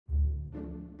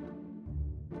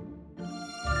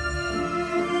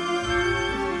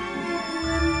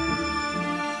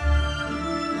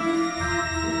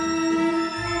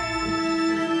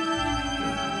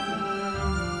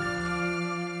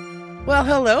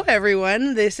Well, hello,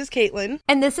 everyone. This is Caitlin.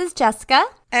 And this is Jessica.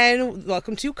 And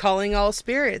welcome to Calling All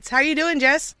Spirits. How are you doing,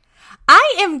 Jess?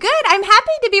 I am good. I'm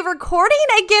happy to be recording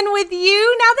again with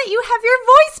you now that you have your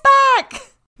voice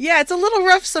back. Yeah, it's a little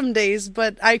rough some days,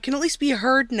 but I can at least be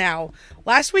heard now.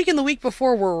 Last week and the week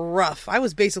before were rough. I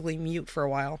was basically mute for a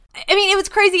while. I mean, it was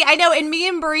crazy. I know. And me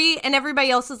and Bree and everybody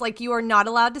else is like, you are not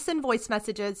allowed to send voice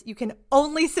messages. You can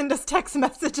only send us text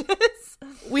messages.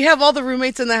 We have all the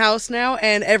roommates in the house now,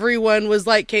 and everyone was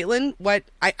like, Caitlin, what?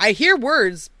 I hear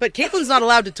words, but Caitlin's not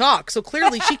allowed to talk, so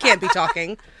clearly she can't be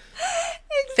talking.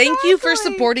 Exactly. Thank you for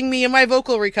supporting me in my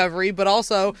vocal recovery, but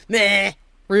also, meh,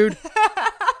 rude.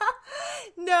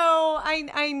 No,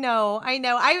 I know.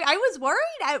 I was worried,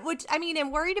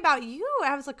 I'm worried about you.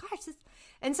 I was like, gosh,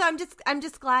 and so I'm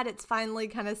just glad it's finally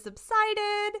kind of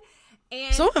subsided.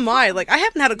 And so am I. Like, I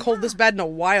haven't had a cold this bad in a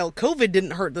while. COVID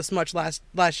didn't hurt this much last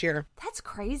year. That's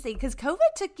crazy, because COVID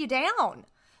took you down.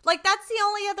 Like, that's the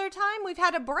only other time we've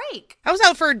had a break. I was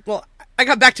out I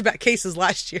got back-to-back cases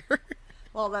last year.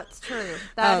 Well, that's true.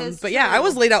 That is but true. yeah, I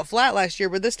was laid out flat last year,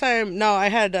 but this time, no, I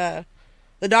had,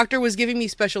 the doctor was giving me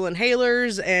special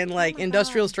inhalers and,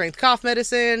 industrial strength cough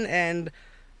medicine, and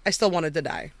I still wanted to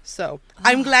die. So,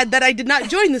 I'm glad that I did not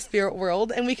join the spirit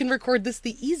world, and we can record this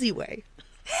the easy way.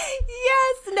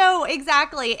 Yes, no,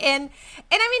 exactly. And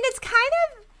I mean, it's kind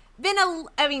of been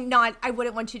I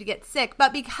wouldn't want you to get sick,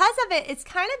 but because of it, it's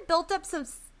kind of built up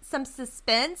some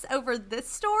suspense over this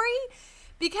story,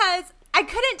 because I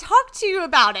couldn't talk to you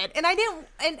about it, and I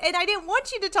didn't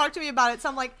want you to talk to me about it. So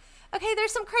I'm like, okay,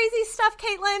 there's some crazy stuff,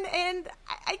 Caitlin, and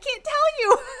I can't tell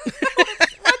you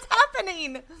what's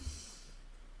happening.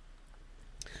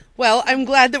 Well, I'm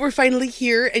glad that we're finally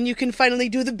here and you can finally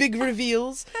do the big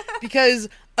reveals, because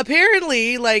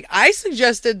apparently, I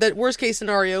suggested that worst case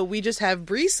scenario, we just have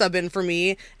Bree sub in for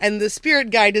me and the spirit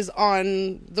guide is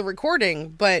on the recording,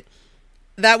 but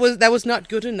that was not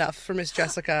good enough for Miss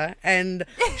Jessica, and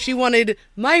she wanted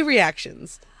my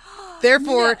reactions.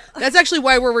 Therefore, That's actually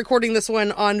why we're recording this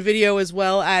one on video as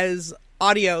well as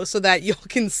audio, so that you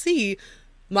can see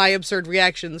my absurd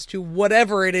reactions to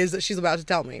whatever it is that she's about to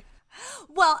tell me.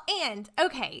 Well, and,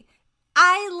 okay,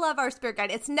 I love our spirit guide.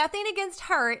 It's nothing against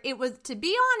her. It was, to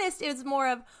be honest, it was more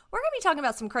of, we're going to be talking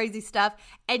about some crazy stuff,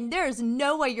 and there's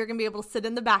no way you're going to be able to sit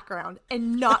in the background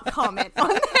and not comment on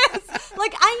this.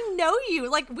 I know you.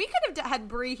 We could have had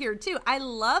Bree here, too. I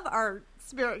love our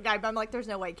spirit guide, but I'm like, there's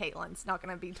no way Caitlin's not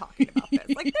going to be talking about this.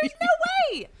 There's no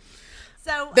way.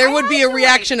 So there would be a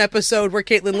reaction episode where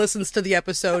Caitlin listens to the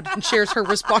episode and shares her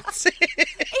response.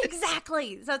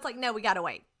 Exactly. So it's no, we got to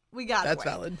wait. That's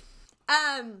valid.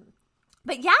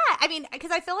 But yeah, I mean,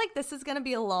 because I feel like this is going to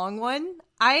be a long one.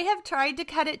 I have tried to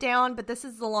cut it down, but this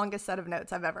is the longest set of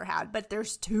notes I've ever had. But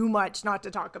there's too much not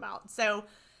to talk about. So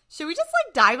should we just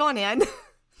dive on in?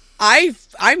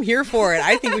 I'm here for it.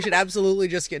 I think we should absolutely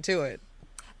just get to it.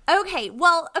 Okay.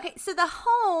 So the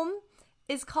home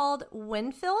is called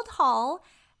Winfield Hall.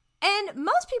 And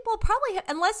most people probably,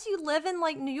 unless you live in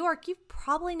New York, you've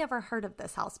probably never heard of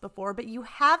this house before, but you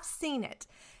have seen it.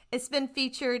 It's been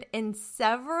featured in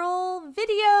several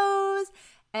videos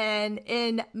and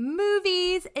in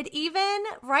movies. And even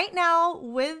right now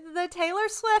with the Taylor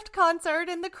Swift concert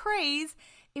and the craze,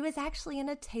 it was actually in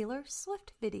a Taylor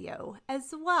Swift video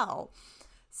as well.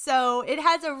 So it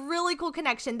has a really cool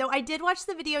connection. Though I did watch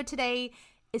the video today.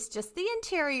 It's just the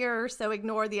interior, so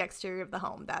ignore the exterior of the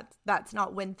home. That's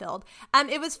not Winfield.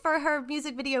 It was for her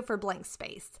music video for Blank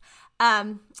Space.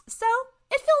 So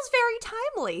it feels very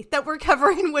timely that we're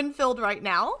covering Winfield right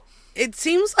now. It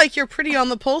seems like you're pretty on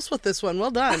the pulse with this one.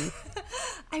 Well done.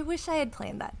 I wish I had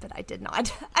planned that, but I did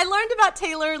not. I learned about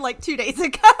Taylor 2 days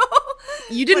ago.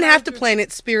 You didn't have to plan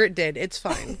it. Spirit did. It's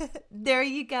fine. There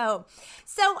you go.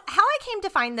 So how I came to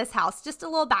find this house, just a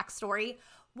little backstory,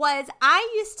 was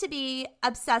I used to be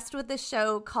obsessed with this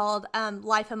show called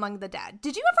Life Among the Dead.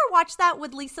 Did you ever watch that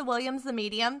with Lisa Williams, the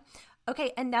medium?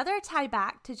 Okay, another tie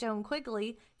back to Joan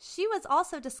Quigley. She was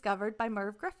also discovered by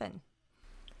Merv Griffin.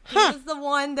 He was the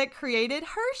one that created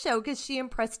her show because she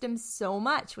impressed him so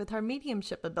much with her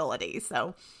mediumship ability.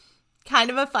 So kind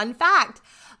of a fun fact.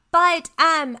 But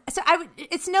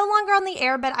it's no longer on the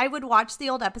air, but I would watch the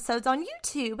old episodes on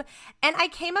YouTube, and I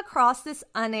came across this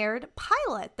unaired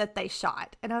pilot that they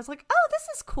shot, and I was like, oh, this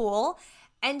is cool.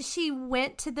 And she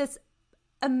went to this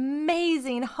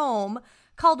amazing home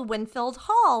called Winfield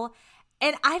Hall,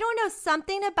 and I don't know,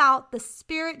 something about the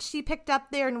spirit she picked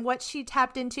up there and what she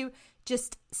tapped into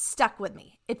just stuck with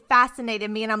me. It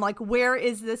fascinated me, and I'm like, where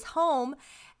is this home?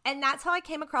 And that's how I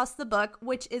came across the book,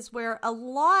 which is where a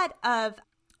lot of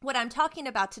what I'm talking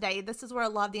about today, this is where a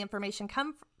lot of the information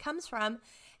comes from,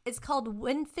 It's called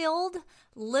Winfield,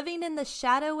 Living in the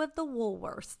Shadow of the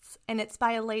Woolworths, and it's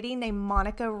by a lady named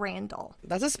Monica Randall.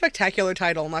 That's a spectacular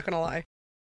title, I'm not going to lie.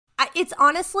 It's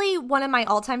honestly one of my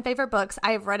all-time favorite books.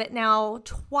 I have read it now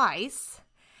twice.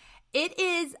 It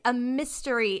is a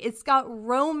mystery. It's got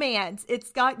romance. It's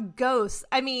got ghosts.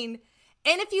 I mean,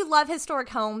 and if you love historic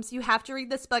homes, you have to read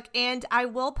this book. And I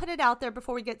will put it out there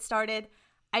before we get started.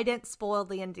 I didn't spoil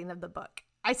the ending of the book.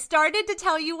 I started to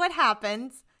tell you what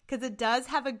happens because it does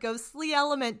have a ghostly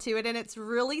element to it and it's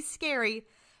really scary.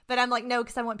 But I'm like, no,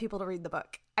 because I want people to read the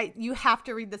book. You have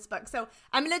to read this book. So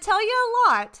I'm going to tell you a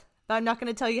lot. But I'm not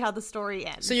going to tell you how the story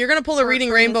ends. So you're going to pull a reading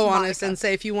rainbow on us and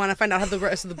say if you want to find out how the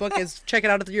rest of the book is, check it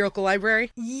out at your local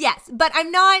library? Yes, but I'm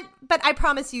not, but I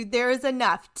promise you there is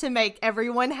enough to make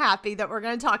everyone happy that we're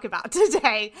going to talk about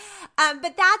today.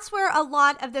 But that's where a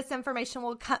lot of this information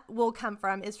will come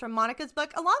from, is from Monica's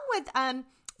book, along with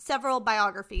several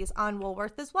biographies on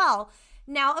Woolworth as well.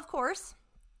 Now, of course,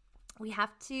 I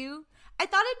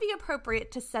thought it'd be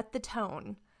appropriate to set the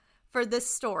tone for this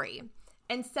story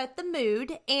and set the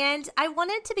mood, and I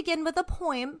wanted to begin with a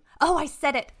poem. Oh, I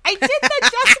said it. I did that,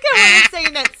 Jessica, when you're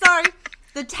saying it. Sorry.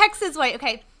 The Texas way.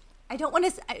 Okay. I don't want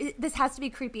to, this has to be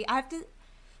creepy. I have to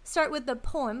start with the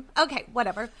poem. Okay,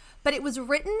 whatever. But it was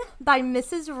written by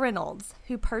Mrs. Reynolds,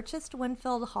 who purchased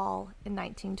Winfield Hall in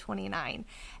 1929.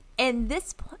 And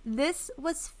this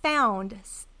was found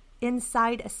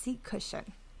inside a seat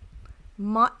cushion.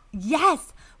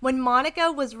 Yes, when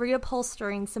Monica was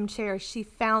reupholstering some chairs, she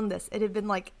found this. It had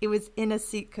been it was in a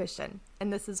seat cushion.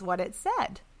 And this is what it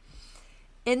said.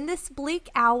 In this bleak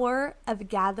hour of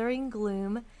gathering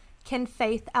gloom, can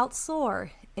faith outsoar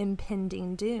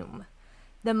impending doom?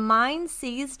 The mind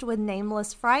seized with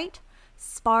nameless fright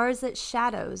spars its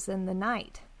shadows in the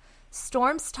night.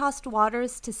 Storms tossed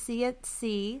waters to see at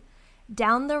sea.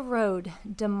 Down the road,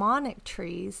 demonic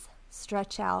trees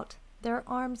stretch out their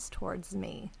arms towards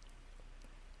me.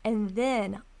 And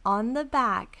then on the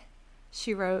back,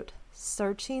 she wrote,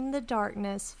 searching the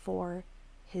darkness for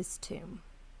his tomb.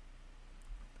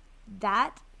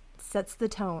 That sets the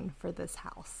tone for this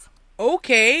house.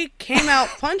 Okay, came out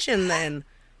punching then.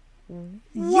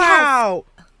 Wow.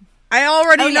 Yes. I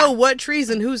already know what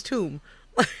trees and whose tomb.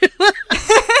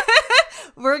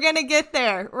 We're going to get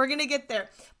there.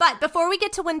 But before we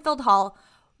get to Winfield Hall,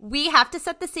 we have to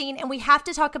set the scene, and we have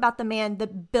to talk about the man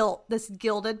that built this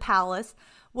gilded palace,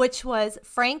 which was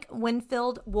Frank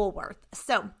Winfield Woolworth.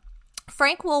 So,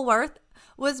 Frank Woolworth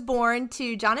was born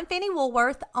to John and Fanny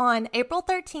Woolworth on April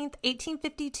 13th,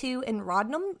 1852 in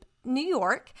Rodnam, New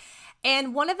York.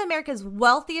 And one of America's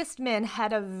wealthiest men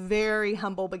had a very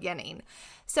humble beginning.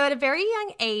 So, at a very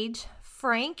young age,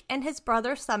 Frank and his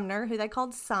brother Sumner, who they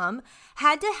called Sum,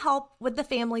 had to help with the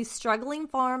family's struggling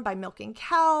farm by milking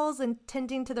cows and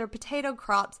tending to their potato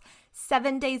crops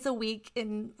 7 days a week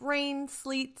in rain,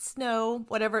 sleet, snow,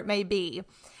 whatever it may be.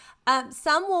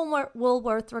 Some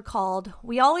Woolworth recalled,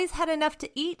 "We always had enough to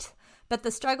eat, but the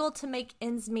struggle to make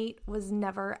ends meet was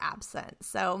never absent."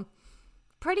 So,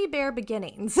 pretty bare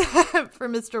beginnings for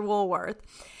Mr. Woolworth.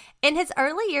 In his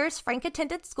early years, Frank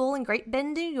attended school in Great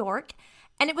Bend, New York,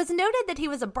 and it was noted that he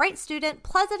was a bright student,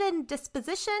 pleasant in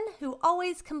disposition, who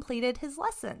always completed his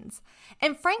lessons.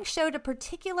 And Frank showed a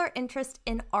particular interest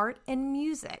in art and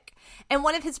music. And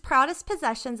one of his proudest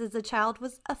possessions as a child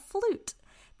was a flute,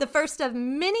 the first of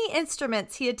many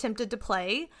instruments he attempted to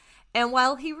play. And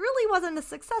while he really wasn't a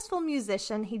successful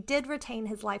musician, he did retain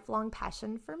his lifelong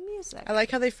passion for music. I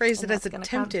like how they phrased it as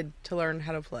attempted to learn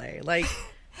how to play.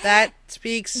 That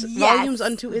speaks volumes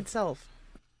unto itself.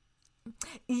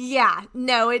 Yeah,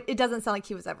 no, it doesn't sound like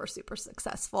he was ever super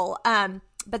successful,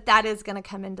 but that is going to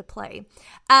come into play.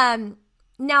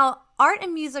 Now, art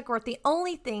and music weren't the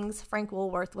only things Frank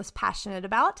Woolworth was passionate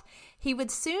about. He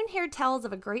would soon hear tales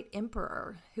of a great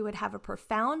emperor who would have a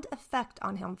profound effect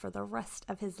on him for the rest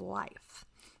of his life.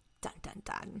 Dun, dun,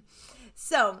 dun.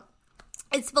 So,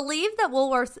 it's believed that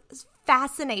Woolworth's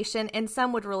fascination, and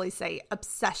some would really say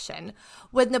obsession,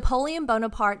 with Napoleon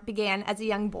Bonaparte began as a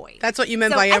young boy. That's what you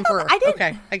meant by emperor.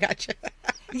 Okay, I got you.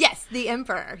 Yes, the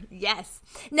emperor. Yes.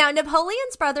 Now,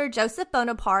 Napoleon's brother, Joseph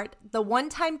Bonaparte, the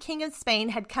one-time king of Spain,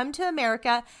 had come to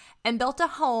America and built a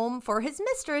home for his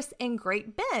mistress in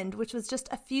Great Bend, which was just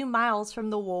a few miles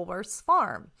from the Woolworth's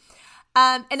farm.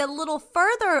 And a little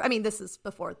further, this is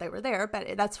before they were there,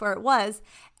 but that's where it was.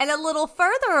 And a little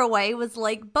further away was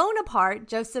Lake Bonaparte,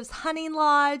 Joseph's hunting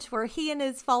lodge, where he and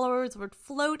his followers would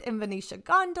float in Venetian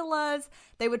gondolas.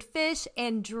 They would fish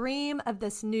and dream of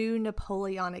this new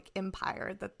Napoleonic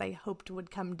empire that they hoped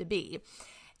would come to be.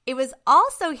 It was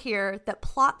also here that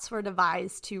plots were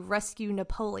devised to rescue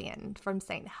Napoleon from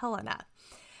St. Helena.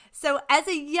 So as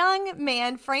a young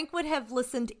man, Frank would have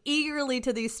listened eagerly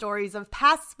to these stories of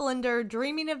past splendor,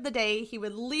 dreaming of the day he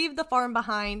would leave the farm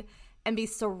behind and be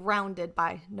surrounded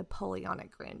by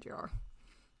Napoleonic grandeur.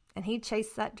 And he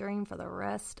chased that dream for the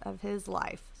rest of his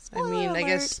life. Spoiler I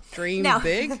guess dream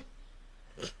big.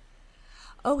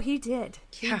 Oh, he did.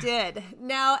 Yeah. He did.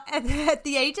 Now, at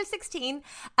the age of 16,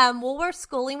 Woolworth's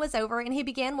schooling was over, and he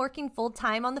began working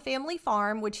full-time on the family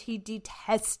farm, which he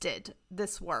detested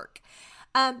this work.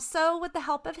 So with the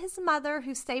help of his mother,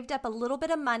 who saved up a little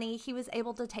bit of money, he was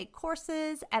able to take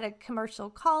courses at a commercial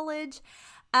college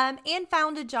and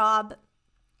found a job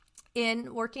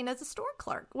in working as a store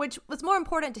clerk, which was more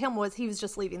important to him was he was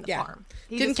just leaving the farm.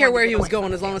 He didn't care where he was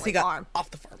going as long as he got off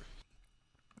the farm.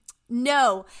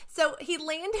 No. So he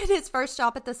landed his first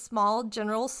job at the small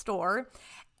general store,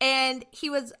 and he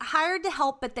was hired to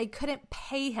help, but they couldn't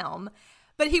pay him.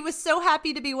 But he was so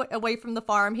happy to be away from the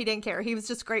farm, he didn't care. He was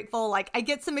just grateful, like, I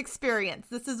get some experience.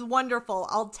 This is wonderful.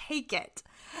 I'll take it.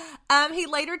 He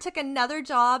later took another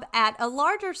job at a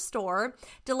larger store,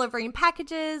 delivering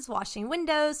packages, washing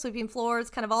windows, sweeping floors,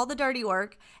 kind of all the dirty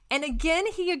work. And again,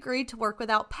 he agreed to work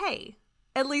without pay,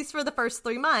 at least for the first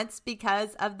 3 months,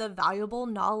 because of the valuable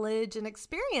knowledge and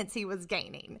experience he was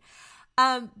gaining.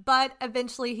 But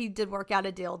eventually he did work out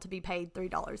a deal to be paid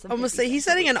 $3. I must say, he's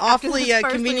setting an awfully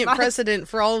convenient precedent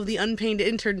for all of the unpaid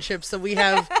internships that we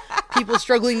have people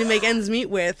struggling to make ends meet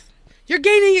with. You're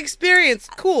gaining experience.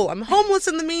 Cool. I'm homeless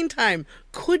in the meantime.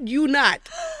 Could you not?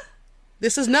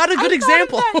 This is not a good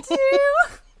example. I thought of that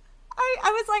too.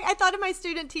 I was like, I thought of my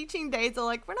student teaching days. They're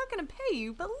like, we're not going to pay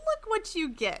you, but look what you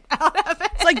get out of it.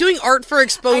 It's like doing art for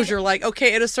exposure. Like,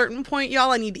 okay, at a certain point,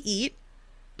 y'all, I need to eat.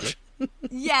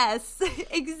 Yes,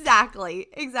 exactly.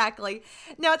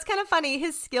 Now, it's kind of funny.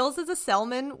 His skills as a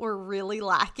salesman were really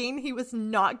lacking. He was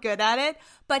not good at it,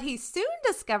 but he soon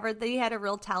discovered that he had a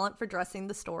real talent for dressing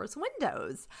the store's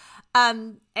windows.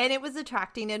 And it was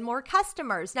attracting in more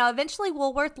customers. Now, eventually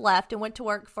Woolworth left and went to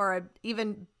work for an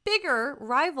even bigger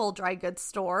rival dry goods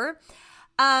store.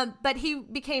 But he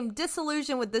became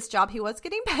disillusioned with this job. He was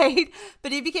getting paid,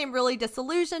 but he became really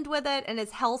disillusioned with it, and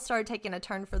his health started taking a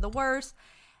turn for the worse.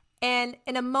 And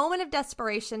in a moment of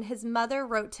desperation, his mother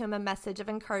wrote to him a message of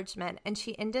encouragement, and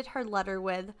she ended her letter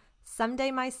with, "Someday,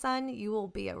 my son, you will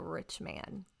be a rich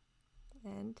man."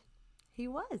 And he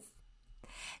was.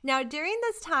 Now, during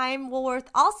this time,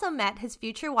 Woolworth also met his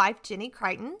future wife, Jenny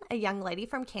Crichton, a young lady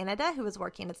from Canada who was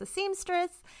working as a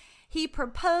seamstress. He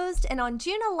proposed, and on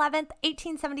June 11th,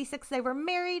 1876, they were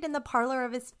married in the parlor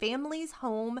of his family's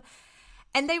home.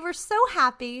 And they were so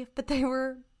happy, but they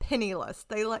were penniless.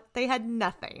 They had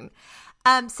nothing.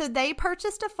 So they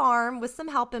purchased a farm with some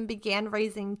help and began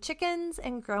raising chickens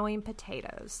and growing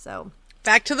potatoes. So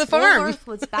back to the farm. Woolworth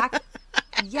was back.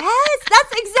 Yes,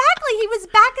 that's exactly. He was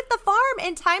back at the farm,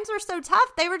 and times were so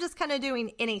tough, they were just kind of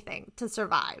doing anything to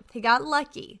survive. He got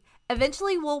lucky.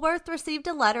 Eventually, Woolworth received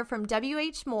a letter from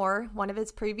W.H. Moore, one of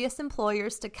his previous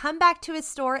employers, to come back to his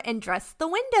store and dress the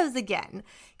windows again,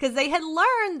 because they had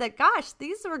learned that, gosh,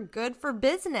 these were good for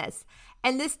business.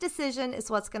 And this decision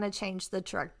is what's going to change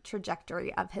the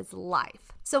trajectory of his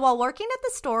life. So while working at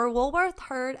the store, Woolworth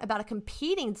heard about a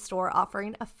competing store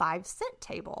offering a 5-cent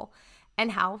table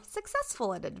and how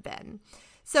successful it had been.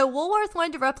 So Woolworth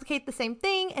wanted to replicate the same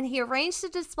thing, and he arranged a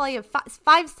display of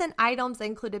 5-cent items that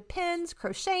included pins,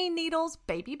 crocheting needles,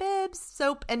 baby bibs,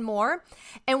 soap, and more.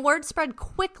 And word spread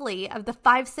quickly of the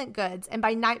 5-cent goods, and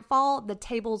by nightfall, the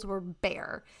tables were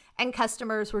bare, and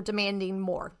customers were demanding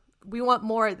more. We want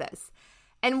more of this.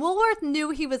 And Woolworth knew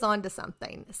he was onto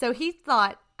something. So he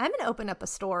thought, I'm going to open up a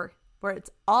store where it's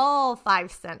all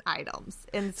 5-cent items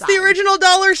inside. It's the original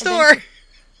dollar store.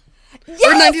 Yes,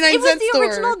 or 99 it was the store.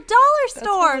 original dollar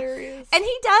store. That's hilarious. And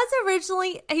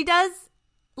he does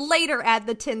later add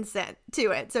the 10 cent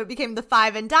to it. So it became the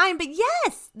 5 and dime. But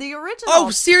yes, the original.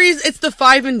 Oh, serious? It's the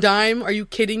 5 and dime? Are you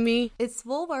kidding me? It's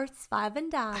Woolworth's 5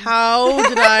 and dime. How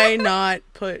did I not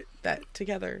put that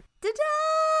together? Ta-da!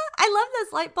 I love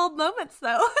those light bulb moments,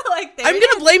 though. Like, I'm going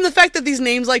to blame the fact that these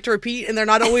names like to repeat and they're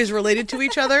not always related to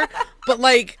each other. But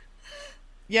like,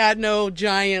 yeah, no,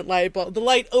 giant light bulb. The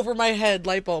light over my head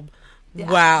light bulb.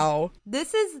 Yeah. Wow.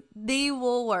 This is the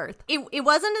Woolworth. It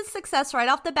wasn't a success right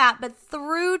off the bat, but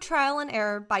through trial and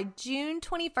error, by June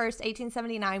 21st,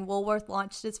 1879, Woolworth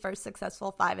launched its first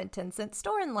successful 5 and 10 cent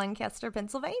store in Lancaster,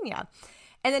 Pennsylvania.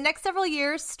 And the next several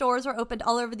years, stores were opened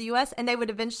all over the U.S., and they would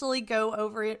eventually go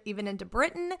over even into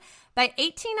Britain. By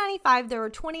 1895, there were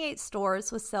 28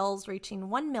 stores with sales reaching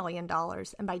 $1 million.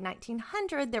 And by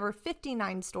 1900, there were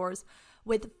 59 stores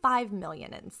with $5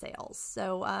 million in sales.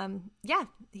 So, yeah,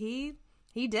 he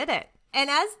did it. And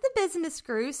as the business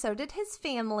grew, so did his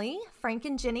family. Frank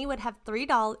and Jenny would have three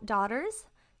daughters,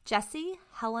 Jessie,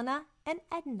 Helena, and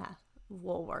Edna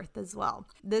Woolworth as well.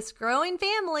 This growing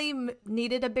family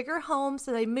needed a bigger home,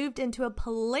 so they moved into a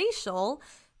palatial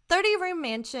 30-room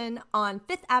mansion on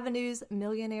Fifth Avenue's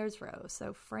Millionaires Row.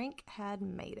 So Frank had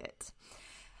made it.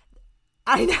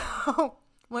 I know.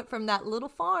 Went from that little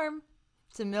farm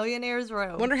to Millionaires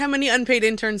Row. Wonder how many unpaid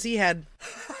interns he had.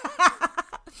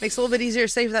 Makes it a little bit easier to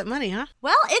save that money, huh?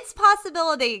 Well, it's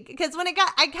possibility, because I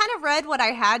kind of read what I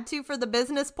had to for the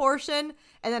business portion,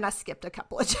 and then I skipped a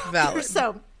couple of chapters. Valid.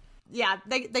 So, yeah,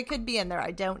 they could be in there.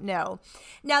 I don't know.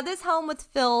 Now, this home was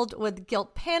filled with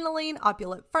gilt paneling,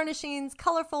 opulent furnishings,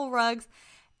 colorful rugs,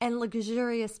 and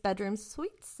luxurious bedroom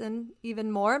suites, and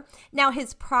even more. Now,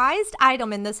 his prized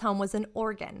item in this home was an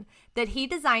organ that he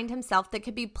designed himself that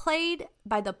could be played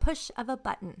by the push of a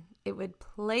button. It would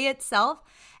play itself.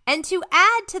 And to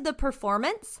add to the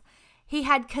performance, he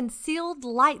had concealed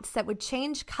lights that would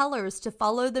change colors to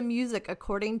follow the music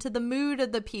according to the mood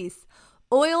of the piece,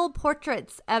 oil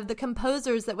portraits of the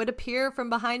composers that would appear from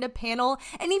behind a panel,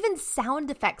 and even sound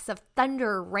effects of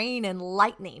thunder, rain, and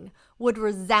lightning would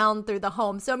resound through the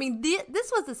home. So, I mean,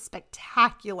 this was a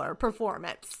spectacular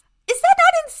performance. Is that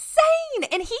not insane?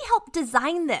 And he helped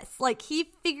design this. Like,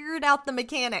 he figured out the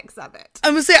mechanics of it.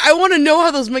 I'm gonna say, I want to know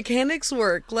how those mechanics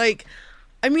work. Like,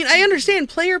 I mean, I understand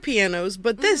player pianos,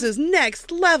 but this is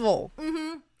next level.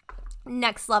 Mm-hmm.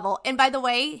 Next level. And by the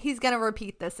way, he's going to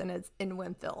repeat this in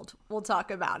Winfield. We'll talk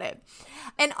about it.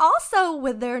 And also,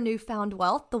 with their newfound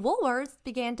wealth, the Woolworths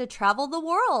began to travel the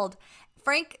world.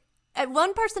 Frank,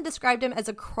 one person described him as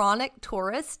a chronic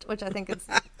tourist, which I think is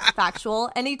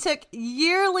factual. And he took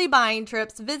yearly buying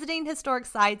trips, visiting historic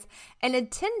sites, and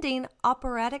attending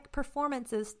operatic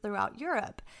performances throughout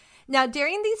Europe. Now,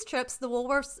 during these trips, the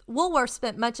Woolworths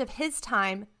spent much of his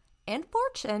time and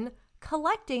fortune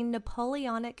collecting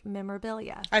Napoleonic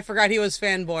memorabilia. I forgot he was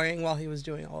fanboying while he was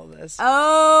doing all of this.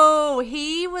 Oh,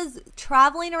 he was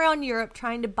traveling around Europe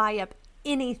trying to buy up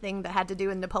anything that had to do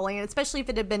with Napoleon, especially if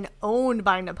it had been owned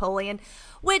by Napoleon,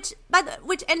 which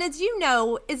and as you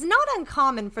know, is not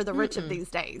uncommon for the rich of these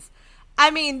days.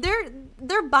 I mean,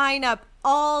 they're buying up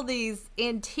all these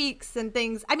antiques and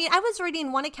things. I mean, I was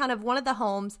reading one account of one of the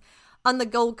homes on the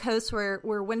Gold Coast where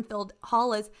Winfield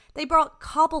Hall is. They brought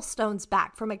cobblestones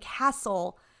back from a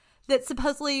castle that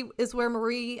supposedly is where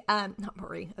Marie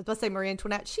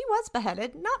Antoinette, she was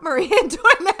beheaded, not Marie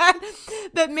Antoinette,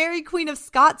 but Mary Queen of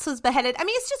Scots was beheaded. I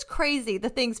mean, it's just crazy the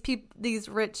things these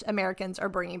rich Americans are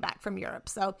bringing back from Europe.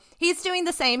 So he's doing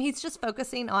the same. He's just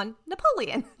focusing on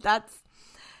Napoleon. That's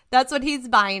what he's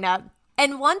buying up.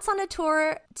 And once on a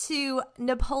tour to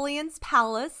Napoleon's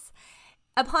palace,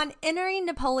 upon entering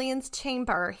Napoleon's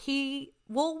chamber,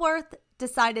 Woolworth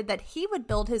decided that he would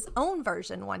build his own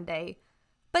version one day,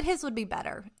 but his would be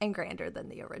better and grander than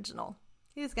the original.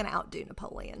 He was going to outdo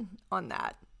Napoleon on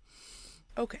that.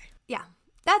 Okay. Yeah,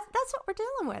 that's what we're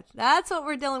dealing with. That's what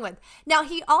we're dealing with. Now,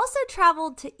 he also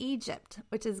traveled to Egypt,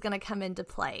 which is going to come into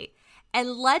play.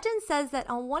 And legend says that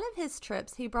on one of his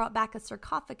trips, he brought back a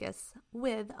sarcophagus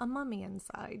with a mummy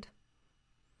inside.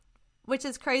 Which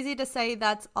is crazy to say.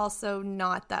 That's also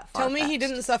not that far. Tell me he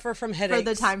didn't suffer from headaches. For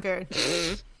the time period.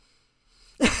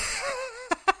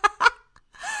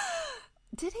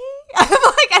 Did he?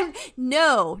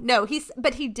 No.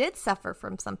 But he did suffer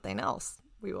from something else.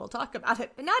 We will talk about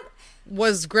it, but not.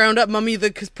 Was ground up mummy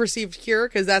the perceived cure?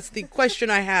 Because that's the question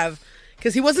I have.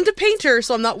 Because he wasn't a painter,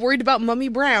 so I'm not worried about Mummy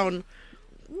Brown.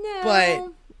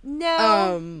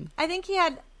 No. I think he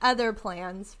had other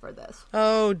plans for this.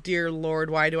 Oh, dear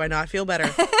Lord. Why do I not feel better?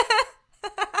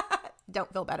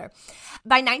 Don't feel better.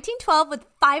 By 1912, with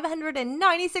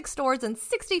 596 stores and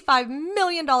 $65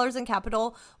 million in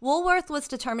capital, Woolworth was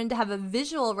determined to have a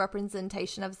visual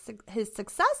representation of his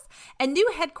success, and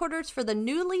new headquarters for the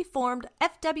newly formed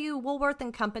F.W. Woolworth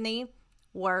and Company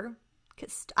were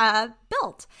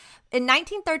built. In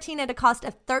 1913, at a cost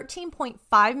of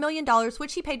 $13.5 million,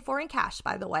 which he paid for in cash,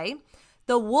 by the way,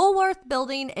 the Woolworth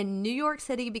Building in New York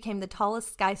City became the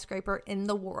tallest skyscraper in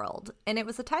the world, and it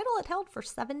was a title it held for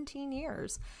 17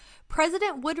 years.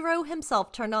 President Woodrow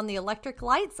himself turned on the electric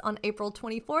lights on April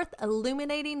 24th,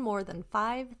 illuminating more than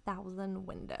 5,000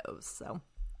 windows. So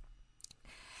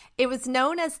it was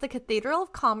known as the Cathedral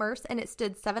of Commerce, and it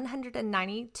stood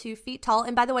 792 feet tall.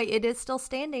 And by the way, it is still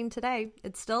standing today.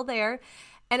 It's still there.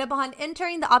 And upon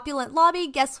entering the opulent lobby,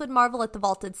 guests would marvel at the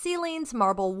vaulted ceilings,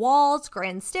 marble walls,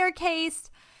 grand staircase,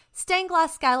 stained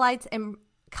glass skylights, and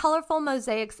colorful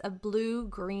mosaics of blue,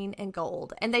 green, and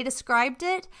gold. And they described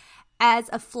it as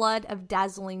a flood of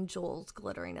dazzling jewels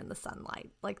glittering in the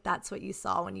sunlight. Like that's what you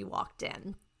saw when you walked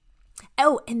in.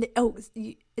 Oh, and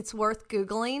it's worth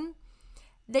Googling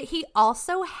that he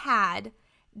also had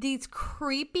these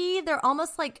creepy, they're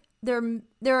almost like, they're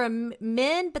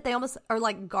men, but they almost are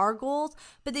like gargoyles,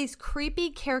 but these creepy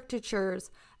caricatures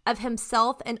of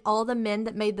himself and all the men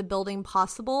that made the building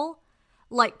possible,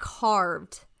 like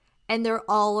carved, and they're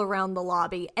all around the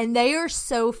lobby, and they are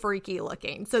so freaky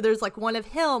looking. So there's like one of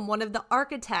him, one of the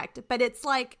architect, but it's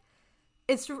like,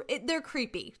 they're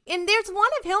creepy. And there's one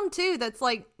of him too that's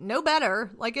like no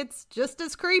better, like it's just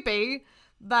as creepy,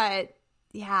 but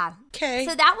yeah. Okay.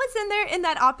 So that was in there in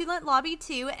that opulent lobby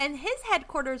too, and his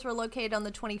headquarters were located on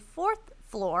the 24th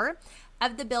floor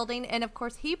of the building, and of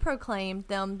course he proclaimed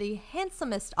them the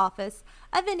handsomest office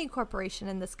of any corporation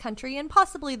in this country and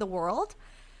possibly the world.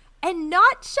 And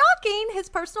not shocking, his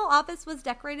personal office was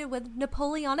decorated with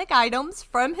Napoleonic items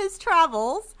from his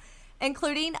travels,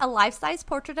 including a life-size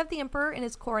portrait of the emperor in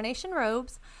his coronation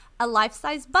robes, a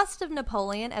life-size bust of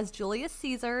Napoleon as Julius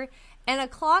Caesar, and a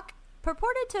clock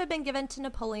purported to have been given to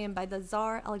Napoleon by the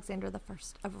Tsar Alexander I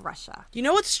of Russia. You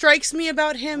know what strikes me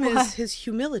about him is his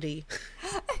humility.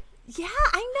 Yeah,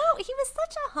 I know. He was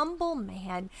such a humble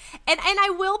man. And I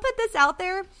will put this out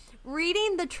there,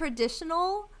 reading the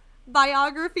traditional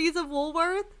biographies of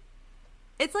Woolworth,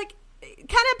 it's like,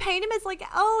 kind of paint him as like,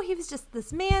 oh, he was just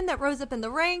this man that rose up in the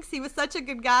ranks. He was such a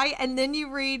good guy. And then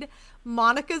you read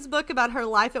Monica's book about her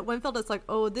life at Winfield. It's like,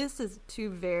 oh, this is two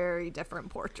very different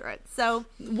portraits. So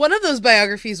one of those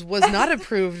biographies was not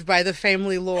approved by the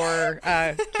family lore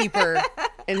keeper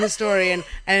and historian,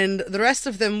 and the rest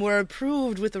of them were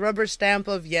approved with the rubber stamp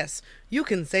of, yes, you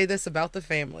can say this about the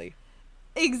family.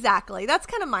 Exactly. That's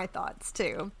kind of my thoughts,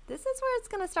 too. This is where it's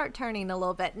going to start turning a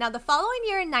little bit. Now, the following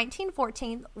year in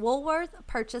 1914, Woolworth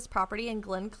purchased property in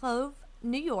Glen Cove,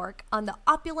 New York, on the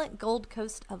opulent Gold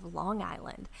Coast of Long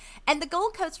Island. And the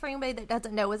Gold Coast, for anybody that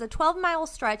doesn't know, is a 12-mile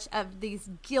stretch of these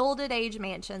Gilded Age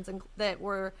mansions that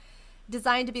were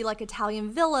designed to be like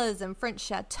Italian villas and French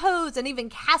chateaus and even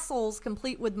castles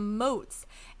complete with moats.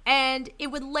 And it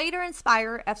would later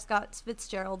inspire F. Scott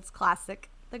Fitzgerald's classic,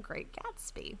 The Great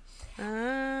Gatsby.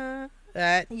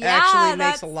 That actually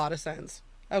makes a lot of sense.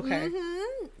 Okay.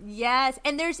 Mm-hmm. Yes.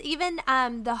 And there's even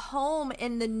the home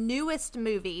in the newest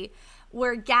movie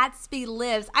where Gatsby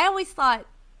lives. I always thought,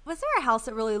 was there a house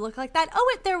that really looked like that?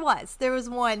 Oh, there was. There was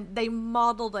one. They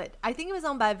modeled it. I think it was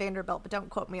owned by Vanderbilt, but don't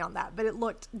quote me on that. But it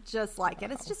looked just like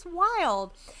it. It's just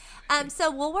wild. So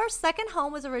Woolworth's second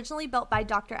home was originally built by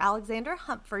Dr. Alexander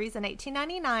Humphreys in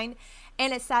 1899,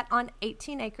 and it sat on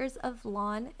 18 acres of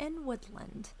lawn and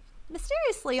woodland.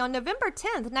 Mysteriously, on November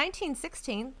 10th,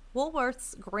 1916,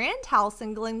 Woolworth's grand house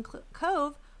in Glen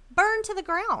Cove burned to the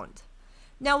ground.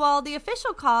 Now, while the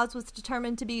official cause was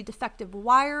determined to be defective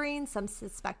wiring, some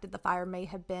suspected the fire may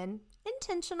have been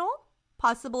intentional,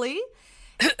 possibly.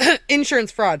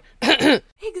 Insurance fraud. Exactly.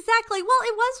 Well,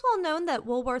 it was well known that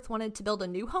Woolworth wanted to build a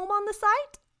new home on the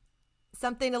site,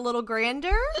 something a little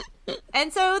grander,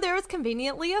 and so there was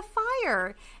conveniently a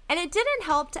fire. And it didn't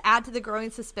help to add to the growing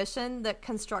suspicion that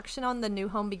construction on the new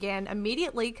home began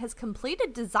immediately because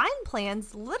completed design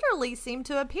plans literally seemed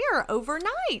to appear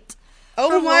overnight.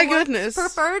 Oh my goodness.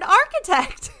 Preferred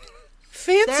architect.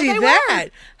 Fancy that.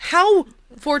 How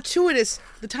fortuitous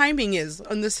the timing is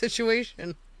on this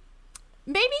situation.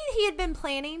 Maybe he had been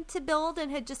planning to build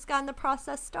and had just gotten the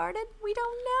process started. We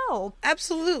don't know.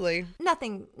 Absolutely.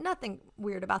 Nothing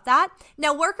weird about that.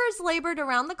 Now, workers labored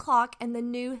around the clock, and the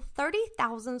new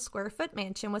 30,000 square foot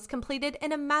mansion was completed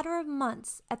in a matter of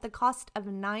months at the cost of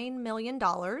 $9 million,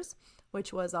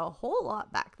 which was a whole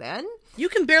lot back then. You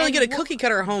can barely get a cookie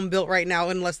cutter home built right now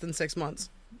in less than 6 months.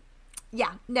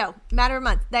 Yeah, no, matter of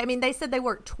months. I mean, they said they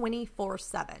worked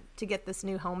 24/7 to get this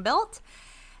new home built.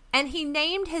 And he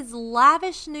named his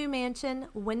lavish new mansion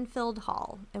Winfield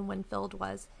Hall. And Winfield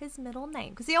was his middle name.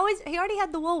 Because he already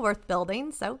had the Woolworth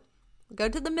building, so go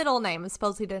to the middle name. I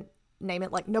suppose he didn't name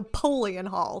it like Napoleon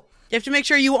Hall. You have to make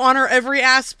sure you honor every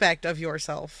aspect of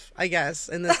yourself, I guess,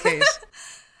 in this case.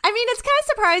 I mean, it's kind of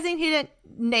surprising he didn't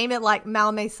name it like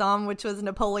Malmaison, which was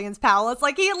Napoleon's palace.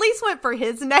 Like, he at least went for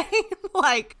his name.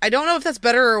 Like, I don't know if that's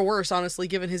better or worse, honestly,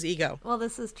 given his ego. Well,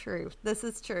 this is true.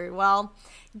 Well,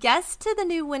 guests to the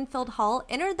new Winfield Hall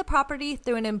entered the property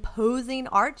through an imposing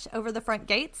arch over the front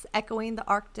gates, echoing the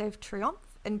Arc de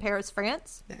Triomphe in Paris,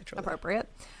 France. Naturally. Appropriate.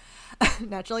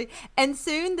 Naturally. And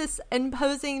soon this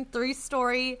imposing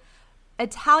 3-story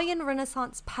Italian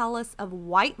Renaissance palace of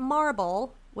white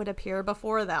marble would appear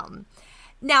before them.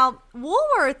 Now,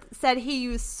 Woolworth said he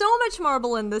used so much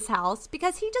marble in this house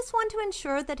because he just wanted to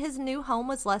ensure that his new home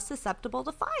was less susceptible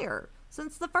to fire,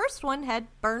 since the first one had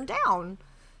burned down.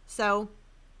 So,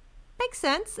 makes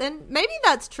sense, and maybe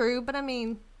that's true, but I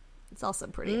mean, It's also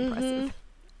pretty impressive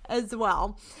as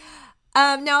well.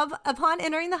 Now, upon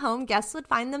entering the home, guests would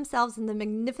find themselves in the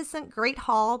magnificent Great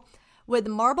Hall with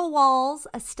marble walls,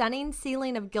 a stunning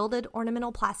ceiling of gilded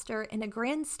ornamental plaster, and a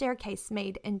grand staircase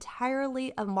made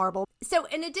entirely of marble. So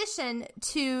in addition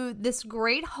to this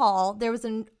great hall, there was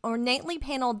an ornately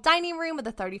paneled dining room with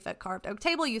a 30-foot carved oak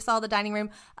table. You saw the dining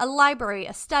room, a library,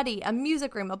 a study, a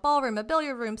music room, a ballroom, a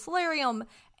billiard room, solarium,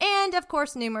 and of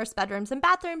course, numerous bedrooms and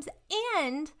bathrooms.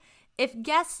 And if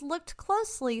guests looked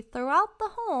closely throughout the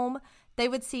home, they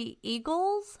would see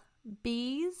eagles,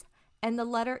 bees, and the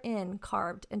letter N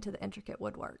carved into the intricate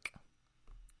woodwork.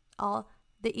 All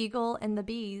the eagle and the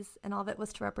bees, and all of it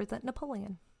was to represent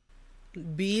Napoleon.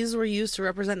 Bees were used to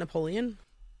represent Napoleon?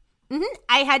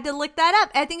 I had to look that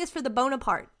up. I think it's for the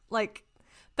Bonaparte. But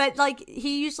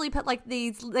he usually put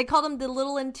these, they called them the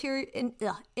little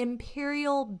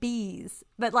imperial bees.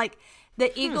 But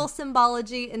the eagle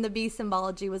symbology and the bee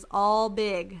symbology was all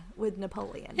big with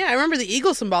Napoleon. Yeah, I remember the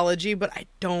eagle symbology, but I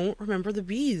don't remember the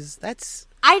bees.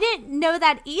 I didn't know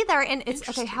that either. And it's,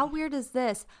 okay, how weird is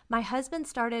this? My husband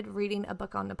started reading a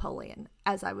book on Napoleon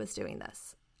as I was doing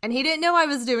this. And he didn't know I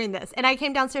was doing this. And I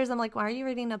came downstairs, I'm like, why are you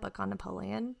reading a book on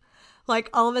Napoleon?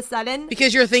 All of a sudden.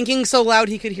 Because you're thinking so loud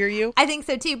he could hear you? I think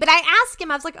so too. But I asked him,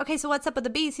 I was like, okay, so what's up with the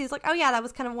bees? He's like, oh yeah, that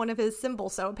was kind of one of his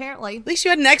symbols. So apparently. At least you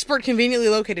had an expert conveniently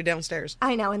located downstairs.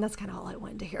 I know, and that's kind of all I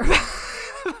wanted to hear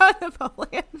about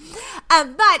Napoleon.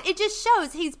 But it just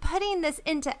shows he's putting this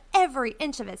into every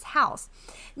inch of his house.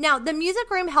 Now, the music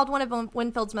room held one of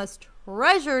Winfield's most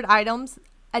treasured items,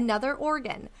 another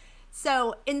organ.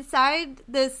 So inside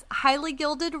this highly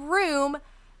gilded room,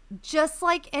 just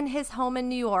like in his home in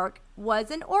New York,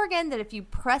 was an organ that if you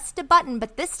pressed a button,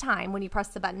 but this time when you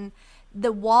pressed the button,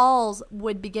 the walls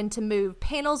would begin to move,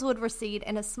 panels would recede,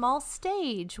 and a small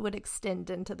stage would extend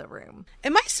into the room.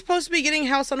 Am I supposed to be getting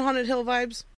House on Haunted Hill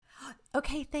vibes?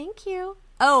 Okay, thank you.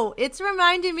 Oh, it's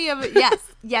reminding me of it. Yes,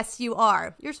 yes, you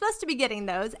are. You're supposed to be getting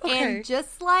those. Okay. And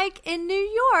just like in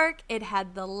New York, it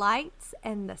had the lights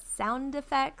and the sound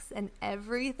effects and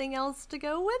everything else to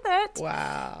go with it.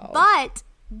 Wow. But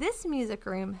this music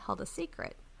room held a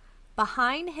secret.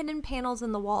 Behind hidden panels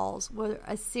in the walls were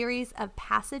a series of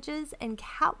passages and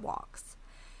catwalks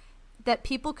that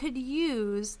people could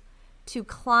use to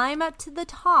climb up to the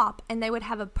top, and they would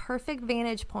have a perfect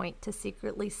vantage point to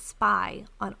secretly spy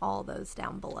on all those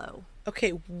down below.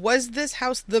 Okay, was this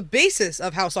house the basis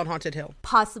of House on Haunted Hill?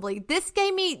 Possibly. This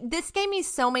gave me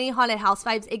so many haunted house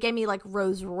vibes. It gave me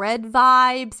Rose Red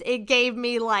vibes. It gave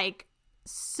me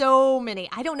so many.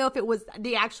 I don't know if it was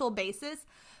the actual basis,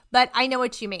 but I know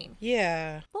what you mean.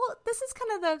 Yeah. Well, this is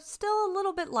kind of still a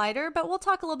little bit lighter, but we'll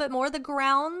talk a little bit more. The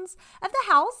grounds of the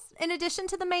house, in addition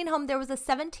to the main home, there was a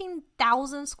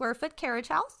 17,000 square foot carriage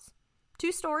house,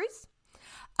 2 stories,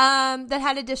 that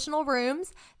had additional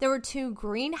rooms. There were 2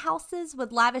 greenhouses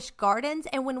with lavish gardens.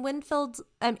 And when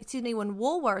when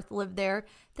Woolworth lived there,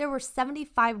 there were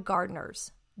 75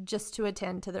 gardeners just to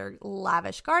attend to their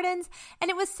lavish gardens.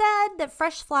 And it was said that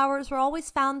fresh flowers were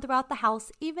always found throughout the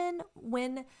house, even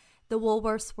when the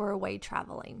Woolworths were away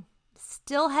traveling.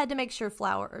 Still had to make sure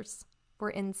flowers were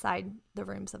inside the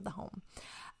rooms of the home.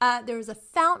 There was a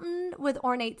fountain with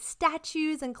ornate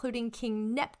statues, including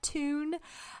King Neptune.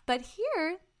 But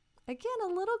here, again,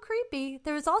 a little creepy,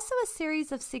 there was also a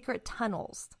series of secret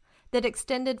tunnels that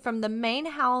extended from the main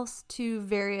house to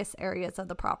various areas of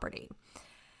the property,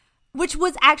 which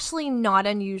was actually not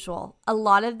unusual. A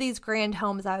lot of these grand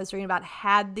homes I was reading about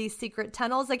had these secret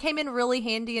tunnels. They came in really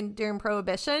handy during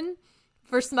Prohibition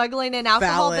for smuggling in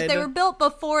alcohol, Valid. but they were built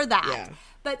before that. Yeah.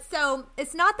 But so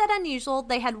it's not that unusual.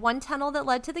 They had one tunnel that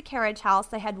led to the carriage house.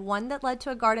 They had one that led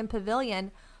to a garden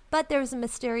pavilion, but there was a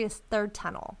mysterious third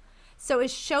tunnel. So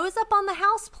it shows up on the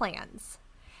house plans,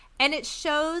 and it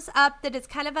shows up that it's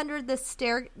kind of under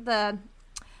the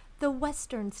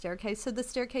western staircase, so the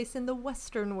staircase in the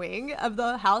western wing of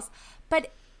the house,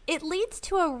 but it leads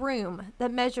to a room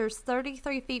that measures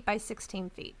 33 feet by 16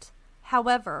 feet.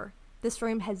 However, this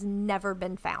room has never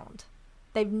been found.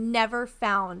 They've never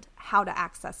found how to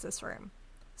access this room,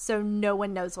 so no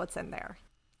one knows what's in there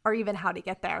or even how to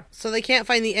get there. So they can't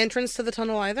find the entrance to the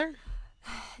tunnel either?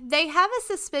 They have a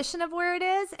suspicion of where it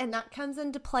is, and that comes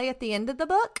into play at the end of the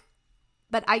book,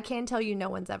 but I can tell you no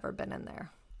one's ever been in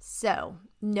there. So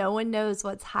no one knows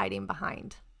what's hiding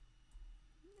behind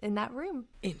in that room.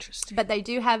 Interesting. But they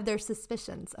do have their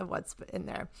suspicions of what's in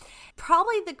there.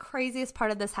 Probably the craziest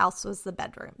part of this house was the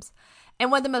bedrooms. And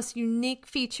one of the most unique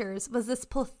features was this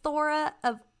plethora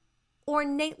of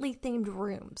ornately themed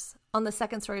rooms on the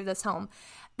second story of this home.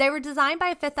 They were designed by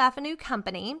a Fifth Avenue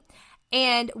company,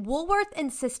 And Woolworth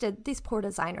insisted, these poor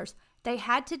designers, they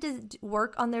had to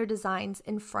work on their designs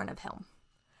in front of him.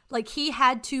 Like, he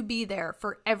had to be there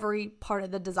for every part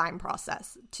of the design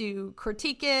process to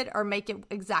critique it or make it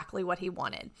exactly what he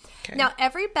wanted. Okay. Now,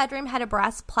 every bedroom had a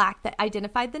brass plaque that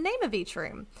identified the name of each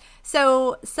room.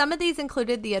 So some of these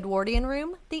included the Edwardian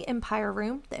room, the Empire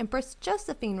room, the Empress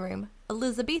Josephine room,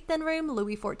 Elizabethan room,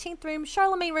 Louis XIV room,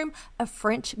 Charlemagne room, a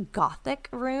French Gothic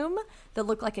room that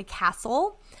looked like a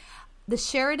castle, the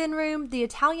Sheridan room, the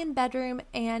Italian bedroom,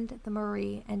 and the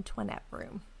Marie Antoinette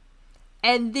room.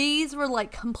 And these were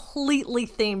like completely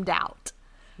themed out.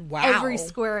 Wow. Every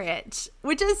square inch,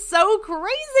 which is so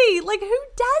crazy. Like, who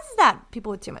does that? People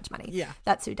with too much money. Yeah.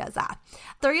 That's who does that.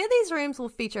 3 of these rooms will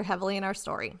feature heavily in our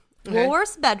story. Okay.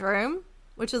 Woolworth's bedroom,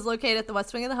 which is located at the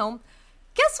west wing of the home.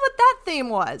 Guess what that theme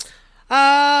was?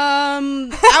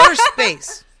 Outer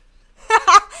space.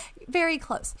 Very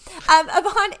close.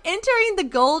 Upon entering the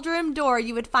gold room door,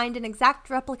 you would find an exact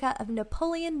replica of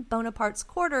Napoleon Bonaparte's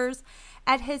quarters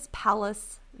at his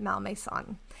palace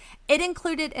Malmaison. It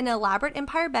included an elaborate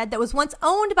empire bed that was once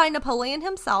owned by Napoleon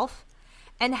himself,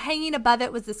 and hanging above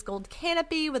it was this gold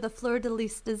canopy with a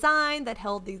fleur-de-lis design that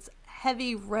held these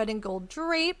heavy red and gold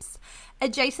drapes.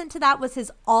 Adjacent to that was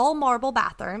his all-marble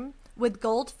bathroom with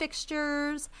gold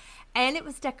fixtures, and it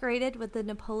was decorated with the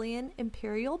Napoleon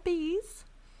imperial bees.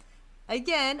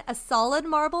 Again, a solid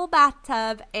marble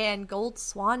bathtub and gold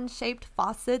swan-shaped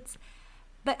faucets.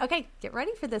 But, okay, get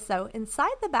ready for this, though.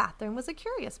 Inside the bathroom was a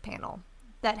curious panel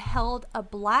that held a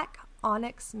black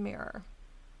onyx mirror.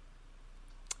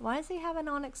 Why does he have an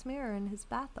onyx mirror in his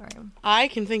bathroom? I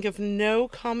can think of no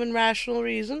common rational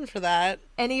reason for that.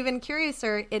 And even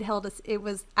curiouser, it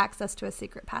was access to a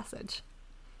secret passage.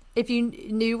 If you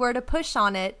knew where to push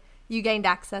on it, you gained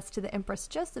access to the Empress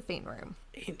Josephine room.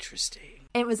 Interesting.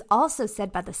 It was also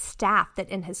said by the staff that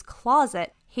in his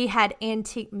closet, he had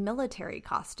antique military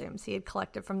costumes he had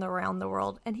collected from around the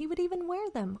world, and he would even wear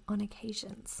them on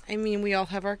occasions. I mean, we all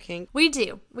have our kink. We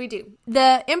do.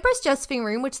 The Empress Josephine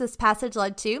room, which this passage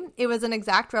led to, it was an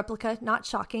exact replica, not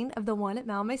shocking, of the one at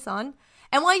Malmaison.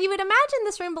 And while you would imagine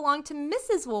this room belonged to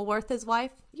Mrs. Woolworth, his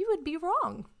wife, you would be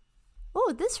wrong.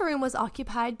 Oh, this room was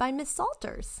occupied by Miss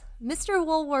Salters, Mr.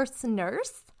 Woolworth's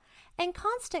nurse, and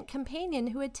constant companion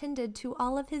who attended to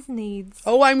all of his needs.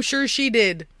 Oh, I'm sure she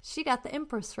did. She got the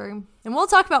Empress room. And we'll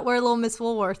talk about where little Miss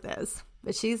Woolworth is,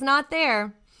 but she's not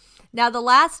there. Now, the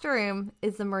last room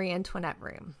is the Marie Antoinette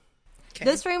room. Okay.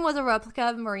 This room was a replica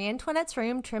of Marie Antoinette's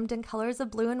room, trimmed in colors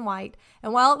of blue and white.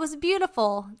 And while it was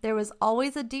beautiful, there was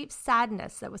always a deep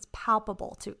sadness that was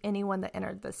palpable to anyone that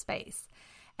entered the space.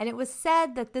 And it was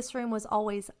said that this room was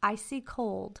always icy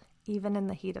cold, even in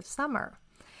the heat of summer.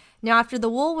 Now, after the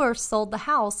Woolworths sold the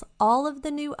house, all of the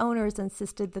new owners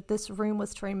insisted that this room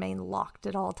was to remain locked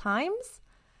at all times.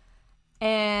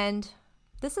 And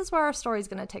this is where our story is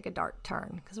going to take a dark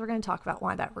turn, because we're going to talk about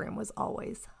why that room was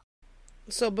always.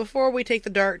 So before we take the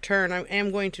dark turn, I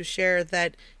am going to share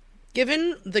that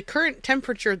given the current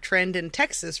temperature trend in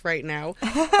Texas right now,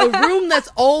 a room that's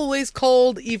always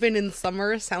cold, even in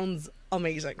summer, sounds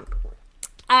amazing.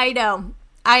 I know.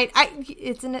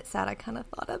 Isn't it sad? I kind of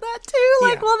thought of that too.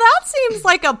 Like, yeah. Well, that seems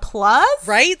like a plus.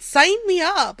 Right? Sign me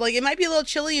up. Like, it might be a little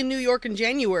chilly in New York in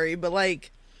January, but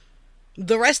like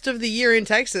the rest of the year in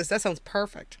Texas, that sounds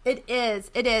perfect. It is.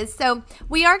 So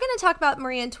we are going to talk about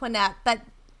Marie Antoinette, but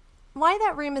why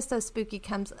that room is so spooky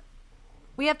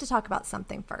we have to talk about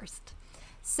something first.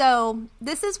 So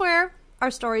this is where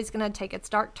our story is going to take its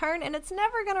dark turn, and it's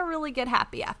never going to really get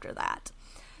happy after that.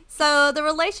 So the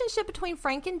relationship between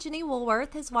Frank and Jenny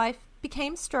Woolworth, his wife,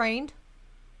 became strained.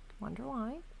 Wonder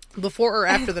why. Before or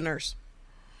after the nurse?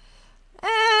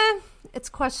 It's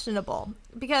questionable.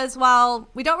 Because while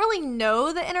we don't really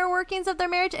know the inner workings of their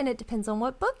marriage, and it depends on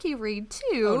what book you read,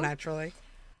 too. Oh, naturally.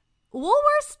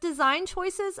 Woolworth's design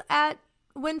choices at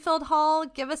Winfield Hall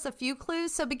give us a few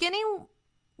clues. So beginning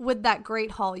with that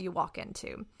great hall you walk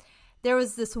into, there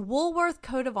was this Woolworth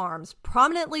coat of arms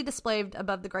prominently displayed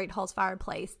above the Great Hall's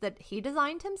fireplace that he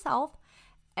designed himself.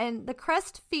 And the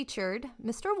crest featured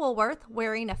Mr. Woolworth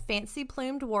wearing a fancy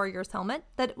plumed warrior's helmet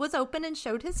that was open and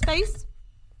showed his face.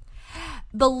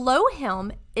 Below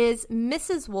him is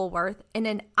Mrs. Woolworth in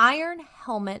an iron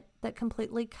helmet that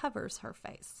completely covers her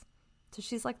face. So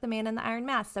she's like the man in the iron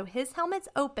mask. So his helmet's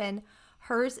open,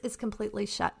 hers is completely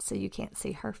shut, so you can't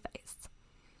see her face.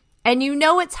 And you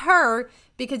know it's her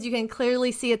because you can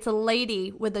clearly see it's a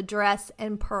lady with a dress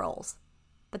and pearls.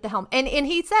 But the helmet. And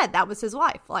he said that was his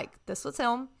wife. Like, this was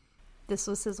him. This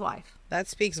was his wife. That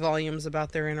speaks volumes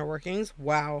about their inner workings.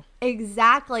 Wow.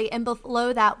 Exactly. And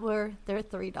below that were their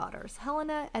 3 daughters,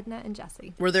 Helena, Edna, and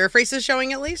Jessie. Were their faces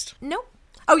showing at least? Nope.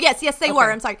 Oh, yes, they were.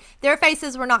 Okay. I'm sorry. Their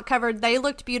faces were not covered. They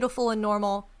looked beautiful and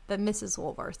normal, but Mrs.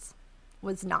 Woolworth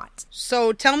was not.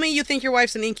 So tell me you think your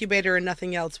wife's an incubator and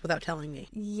nothing else without telling me.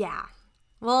 Yeah.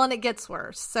 Well, and it gets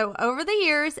worse. So over the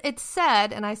years, it's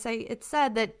said, and I say it's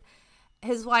said, that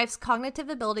his wife's cognitive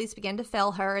abilities began to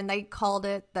fail her, and they called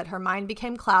it that her mind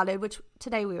became clouded, which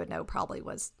today we would know probably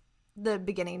was the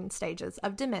beginning stages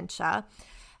of dementia.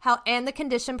 And the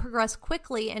condition progressed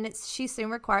quickly, and she soon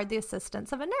required the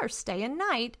assistance of a nurse day and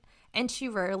night, and she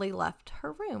rarely left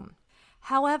her room.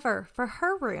 However, for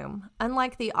her room,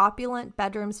 unlike the opulent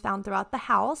bedrooms found throughout the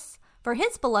house, for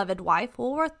his beloved wife,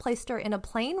 Woolworth placed her in a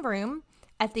plain room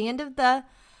at the end of the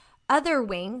other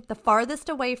wing, the farthest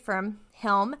away from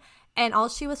him, and all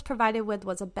she was provided with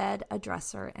was a bed, a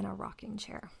dresser, and a rocking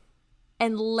chair.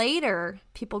 And later,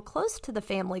 people close to the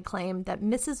family claimed that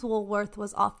Mrs. Woolworth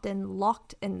was often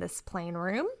locked in this plain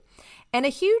room, and a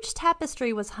huge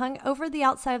tapestry was hung over the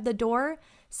outside of the door,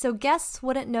 so guests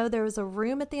wouldn't know there was a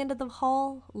room at the end of the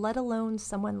hall, let alone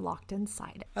someone locked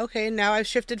inside it. Okay, now I've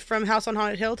shifted from House on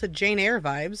Haunted Hill to Jane Eyre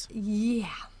vibes.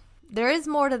 Yeah. There is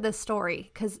more to this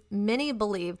story because many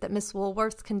believe that Miss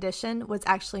Woolworth's condition was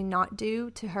actually not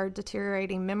due to her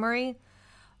deteriorating memory,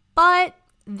 but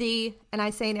and I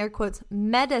say in air quotes,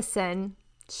 medicine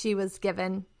she was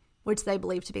given, which they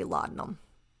believe to be laudanum,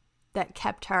 that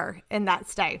kept her in that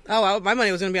state. Oh, well, my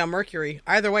money was going to be on mercury.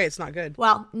 Either way, it's not good.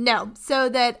 Well, no. So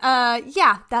that,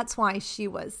 that's why she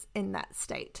was in that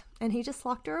state. And he just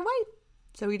locked her away.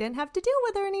 So he didn't have to deal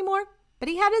with her anymore. But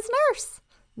he had his nurse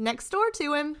next door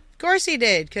to him. Of course he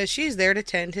did, because she's there to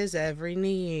tend his every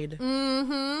need.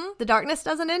 Mm-hmm. The darkness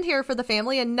doesn't end here for the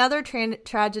family. Another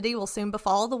tragedy will soon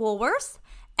befall the Woolworths.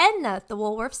 Edna, the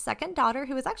Woolworth's second daughter,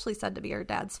 who was actually said to be her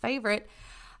dad's favorite.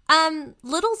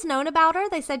 Little's known about her.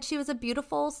 They said she was a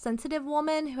beautiful, sensitive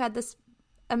woman who had this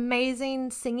amazing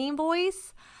singing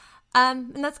voice.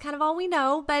 And that's kind of all we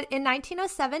know. But in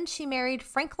 1907, she married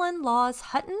Franklin Laws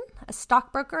Hutton, a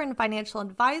stockbroker and financial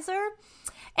advisor.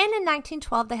 And in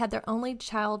 1912, they had their only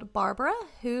child, Barbara,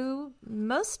 who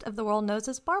most of the world knows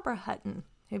as Barbara Hutton,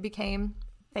 who became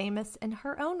famous in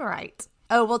her own right.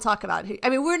 Oh, we'll talk about who. I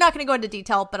mean, we're not going to go into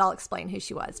detail, but I'll explain who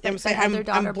she was. But I'm blanking,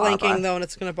 Barbara. though, and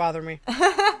it's going to bother me.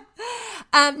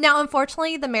 Now,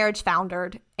 unfortunately, the marriage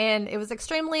foundered, and it was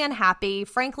extremely unhappy.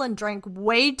 Franklin drank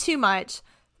way too much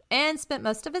and spent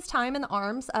most of his time in the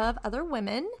arms of other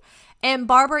women. And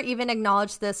Barbara even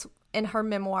acknowledged this in her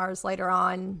memoirs later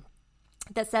on,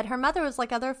 that said her mother was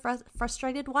like other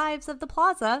frustrated wives of the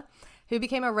plaza who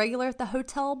became a regular at the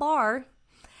hotel bar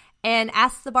and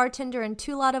asked the bartender in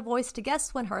too loud a voice to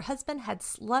guess when her husband had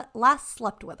last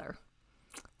slept with her.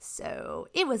 So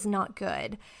it was not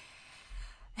good.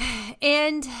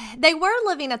 And they were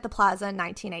living at the Plaza in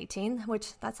 1918,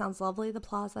 which that sounds lovely, the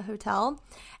Plaza Hotel.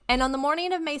 And on the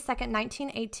morning of May 2nd,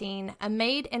 1918, a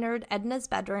maid entered Edna's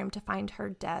bedroom to find her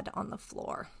dead on the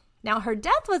floor. Now, her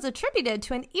death was attributed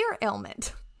to an ear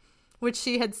ailment, which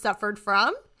she had suffered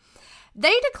from.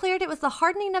 They declared it was the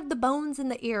hardening of the bones in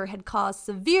the ear had caused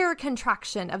severe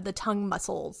contraction of the tongue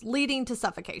muscles, leading to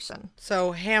suffocation.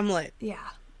 So, Hamlet. Yeah.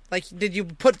 Like, did you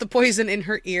put the poison in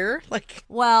her ear?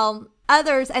 Well,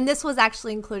 others, and this was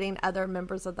actually including other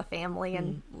members of the family,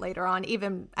 and later on,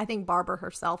 even, I think Barbara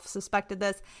herself suspected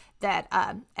this, that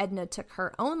Edna took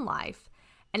her own life,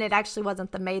 and it actually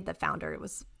wasn't the maid that found her, it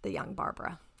was the young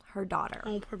Barbara, her daughter.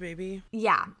 Oh, poor baby.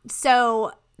 Yeah,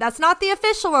 so that's not the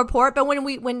official report, but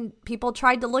when people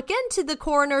tried to look into the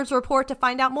coroner's report to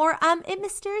find out more, it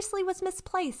mysteriously was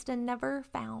misplaced and never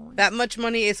found. That much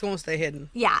money is going to stay hidden.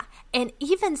 Yeah, and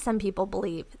even some people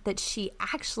believe that she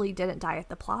actually didn't die at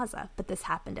the Plaza, but this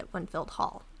happened at Winfield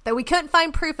Hall. Though we couldn't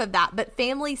find proof of that, but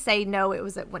families say no, it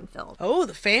was at Winfield. Oh,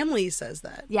 the family says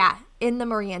that. Yeah, in the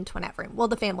Marie Antoinette room. Well,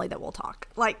 the family that we'll talk.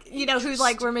 Who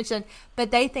were mentioned. But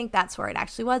they think that's where it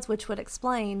actually was, which would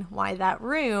explain why that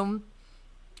room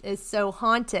is so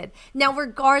haunted. Now,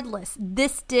 regardless,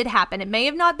 this did happen. It may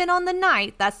have not been on the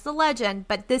night, that's the legend,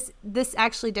 but this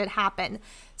actually did happen.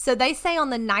 So they say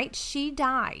on the night she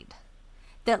died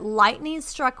that lightning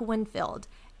struck Winfield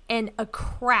and a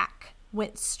crack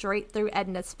went straight through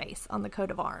Edna's face on the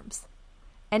coat of arms.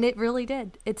 And it really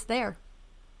did. It's there.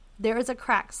 There is a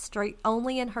crack straight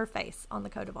only in her face on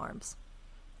the coat of arms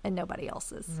and nobody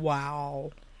else's. Wow.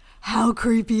 How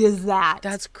creepy is that?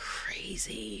 That's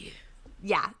crazy.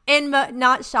 Yeah, and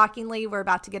not shockingly, we're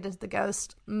about to get into the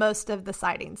ghost. Most of the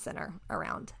sightings center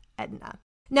around Edna.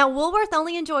 Now, Woolworth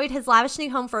only enjoyed his lavish new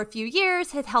home for a few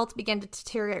years. His health began to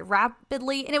deteriorate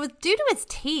rapidly, and it was due to his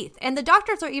teeth. And the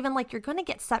doctors are even like, you're going to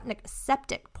get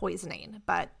septic poisoning.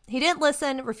 But he didn't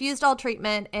listen, refused all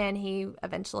treatment, and he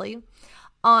eventually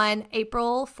On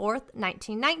April 4th,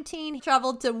 1919, he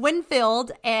traveled to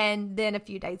Winfield, and then a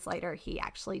few days later, he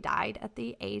actually died at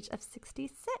the age of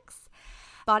 66.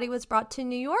 Body was brought to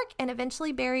New York and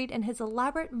eventually buried in his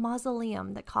elaborate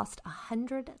mausoleum that cost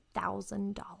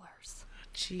 $100,000.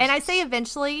 And I say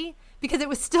eventually because it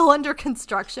was still under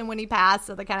construction when he passed,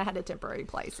 so they kind of had a temporary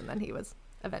place, and then he was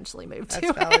eventually moved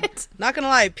to it. Not gonna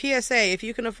lie, PSA, if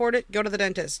you can afford it, go to the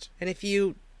dentist. And if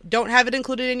you don't have it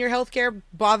included in your healthcare,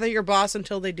 bother your boss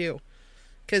until they do.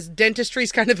 Because dentistry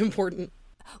is kind of important.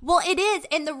 Well, it is.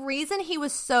 And the reason he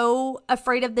was so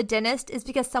afraid of the dentist is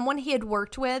because someone he had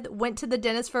worked with went to the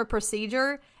dentist for a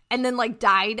procedure and then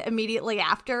died immediately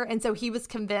after. And so he was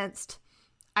convinced,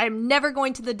 I'm never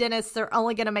going to the dentist. They're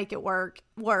only going to make it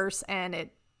worse. And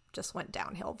it just went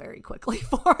downhill very quickly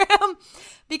for him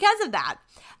because of that.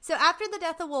 So after the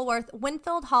death of Woolworth,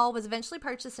 Winfield Hall was eventually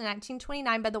purchased in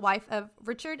 1929 by the wife of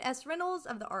Richard S. Reynolds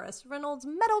of the R.S. Reynolds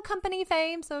Metal Company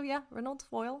fame. So yeah, Reynolds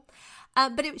Foil.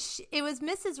 But it was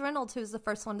Mrs. Reynolds who was the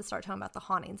first one to start talking about the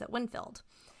hauntings at Winfield.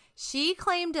 She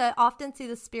claimed to often see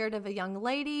the spirit of a young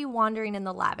lady wandering in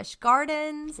the lavish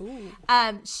gardens.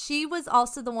 She was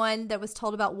also the one that was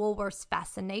told about Woolworth's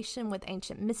fascination with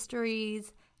ancient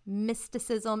mysteries,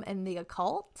 mysticism, and the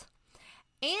occult.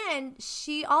 And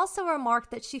she also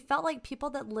remarked that she felt like people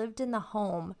that lived in the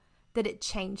home, that it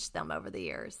changed them over the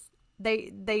years.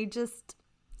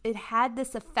 It had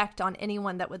this effect on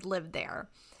anyone that would live there.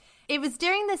 It was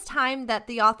during this time that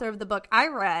the author of the book I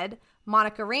read,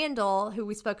 Monica Randall, who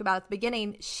we spoke about at the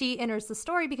beginning, she enters the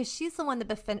story because she's the one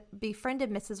that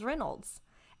befriended Mrs. Reynolds.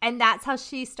 And that's how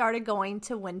she started going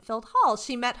to Winfield Hall.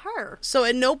 She met her. So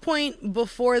at no point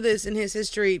before this in his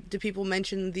history do people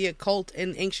mention the occult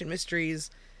and ancient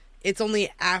mysteries. It's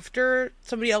only after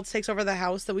somebody else takes over the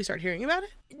house that we start hearing about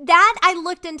it? That, I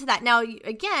looked into that. Now,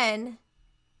 again,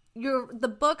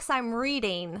 the books I'm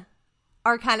reading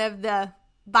are kind of the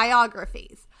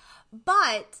biographies.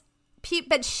 But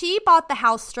she bought the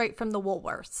house straight from the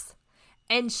Woolworths.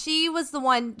 And she was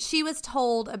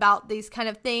told about these kind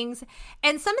of things.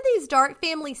 And some of these dark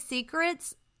family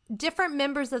secrets, different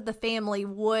members of the family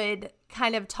would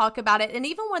kind of talk about it. And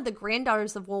even one of the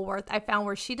granddaughters of Woolworth, I found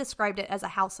where she described it as a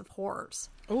house of horrors.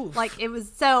 Oof. It was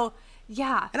so,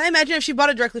 yeah. And I imagine if she bought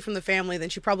it directly from the family, then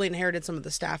she probably inherited some of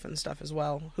the staff and stuff as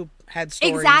well, who had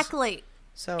stories. Exactly.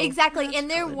 So exactly. And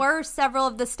there were several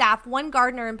of the staff, one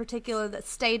gardener in particular that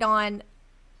stayed on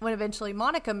when eventually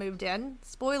Monica moved in,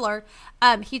 spoiler,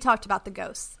 he talked about the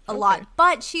ghosts a lot.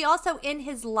 But she also, in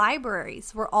his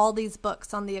libraries, were all these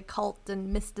books on the occult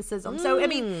and mysticism. So, I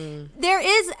mean, there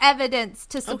is evidence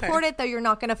to support it, though you're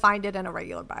not going to find it in a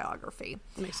regular biography.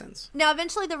 That makes sense. Now,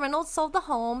 eventually, the Reynolds sold the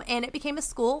home, and it became a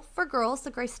school for girls,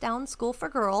 the Grace Downs School for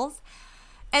Girls.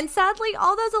 And sadly,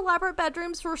 all those elaborate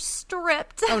bedrooms were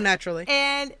stripped. Oh, naturally.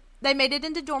 And they made it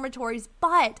into dormitories.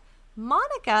 But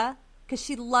Monica, because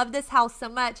she loved this house so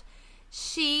much,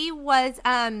 she was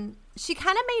she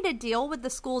kind of made a deal with the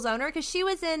school's owner because she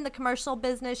was in the commercial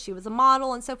business, she was a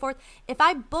model and so forth. If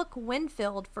I book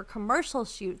Winfield for commercial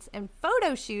shoots and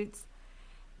photo shoots,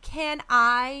 can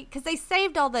I, because they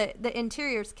saved all the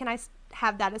interiors, can I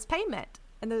have that as payment?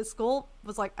 And the school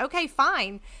was like, okay,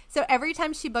 fine. So every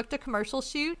time she booked a commercial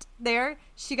shoot there,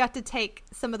 she got to take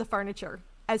some of the furniture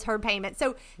as her payment.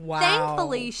 So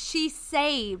thankfully, she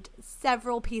saved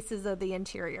several pieces of the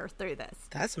interior through this.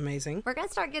 That's amazing. We're going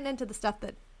to start getting into the stuff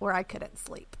where I couldn't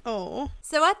sleep. Oh.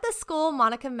 So at the school,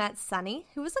 Monica met Sunny,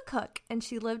 who was a cook, and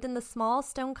she lived in the small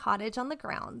stone cottage on the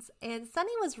grounds. And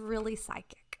Sunny was really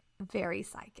psychic, very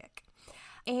psychic.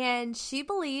 And she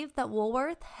believed that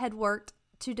Woolworth had worked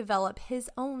to develop his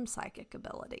own psychic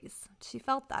abilities. She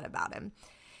felt that about him.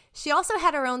 She also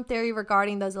had her own theory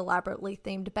regarding those elaborately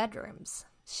themed bedrooms.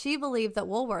 She believed that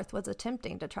Woolworth was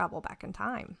attempting to travel back in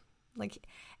time,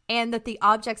 and that the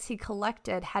objects he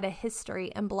collected had a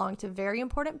history and belonged to very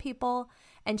important people,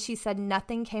 and she said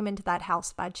nothing came into that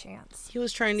house by chance. He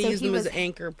was trying to use them as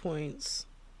anchor points.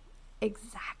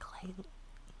 Exactly.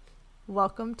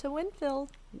 Welcome to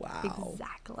Winfield. Wow.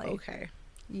 Exactly. Okay.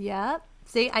 Yep.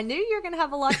 See, I knew you were going to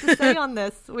have a lot to say on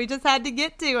this. We just had to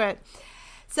get to it.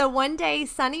 So one day,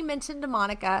 Sunny mentioned to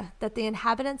Monica that the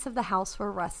inhabitants of the house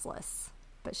were restless,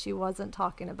 but she wasn't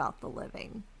talking about the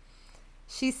living.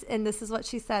 And this is what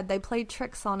she said, they played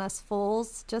tricks on us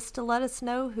fools just to let us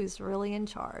know who's really in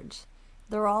charge.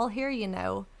 They're all here, you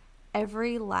know,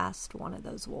 every last one of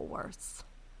those Woolworths.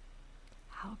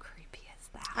 How creepy is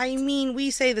that? I mean,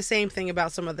 we say the same thing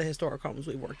about some of the historic homes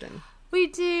we worked in. We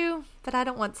do, but I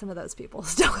don't want some of those people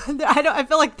still. I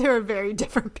feel like they're very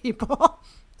different people,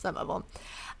 some of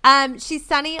them.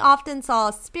 Sunny often saw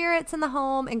spirits in the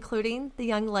home, including the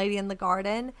young lady in the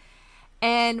garden.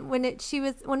 And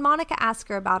when Monica asked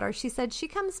her about her, she said she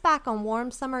comes back on warm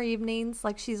summer evenings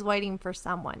like she's waiting for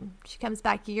someone. She comes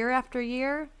back year after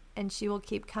year, and she will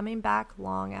keep coming back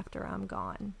long after I'm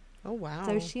gone. Oh, wow.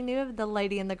 So she knew of the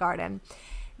lady in the garden.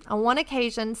 On one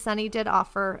occasion, Sunny did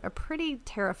offer a pretty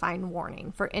terrifying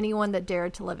warning for anyone that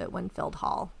dared to live at Winfield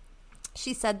Hall.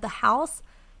 She said, the house,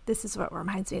 this is what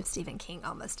reminds me of Stephen King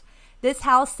almost. This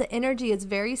house, the energy is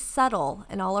very subtle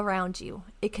and all around you.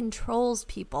 It controls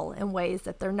people in ways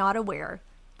that they're not aware.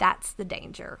 That's the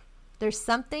danger. There's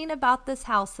something about this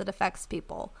house that affects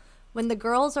people. When the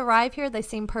girls arrive here, they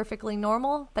seem perfectly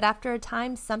normal, but after a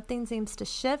time, something seems to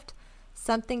shift.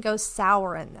 Something goes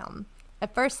sour in them.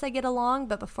 At first, they get along,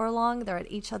 but before long, they're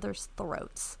at each other's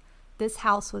throats. This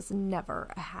house was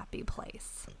never a happy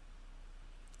place.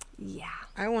 Yeah.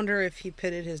 I wonder if he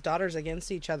pitted his daughters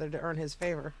against each other to earn his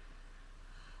favor.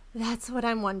 That's what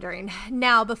I'm wondering.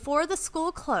 Now, before the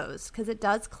school closed, because it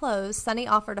does close, Sunny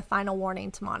offered a final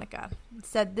warning to Monica. It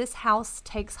said, this house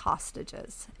takes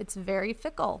hostages. It's very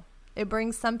fickle. It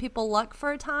brings some people luck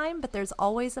for a time, but there's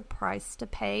always a price to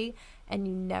pay, and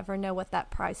you never know what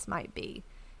that price might be.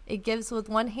 It gives with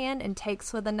one hand and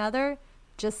takes with another,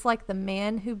 just like the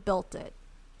man who built it.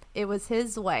 It was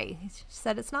his way. He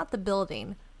said it's not the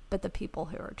building, but the people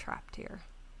who are trapped here.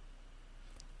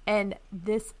 And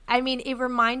this, it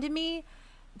reminded me,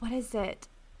 what is it?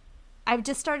 I've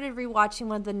just started rewatching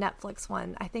one of the Netflix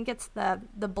one. I think it's the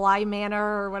Bly Manor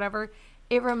or whatever.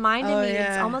 It reminded me,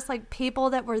 it's almost like people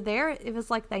that were there, it was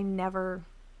like they never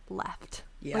left.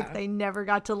 Yeah. Like they never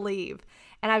got to leave.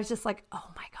 And I was just like, oh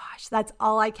my gosh, that's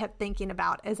all I kept thinking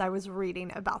about as I was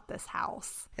reading about this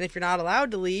house. And if you're not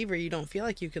allowed to leave or you don't feel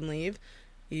like you can leave,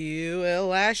 you will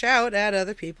lash out at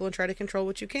other people and try to control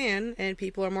what you can, and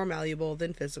people are more malleable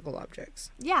than physical objects.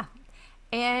 Yeah.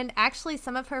 And actually,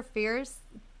 some of her fears,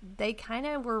 they kind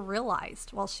of were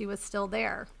realized while she was still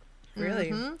there. Really?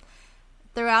 Mm-hmm.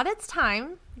 Throughout its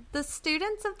time, the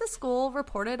students of the school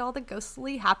reported all the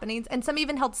ghostly happenings, and some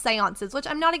even held seances, which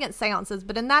I'm not against seances,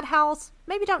 but in that house,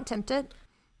 maybe don't tempt it.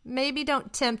 Maybe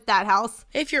don't tempt that house.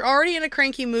 If you're already in a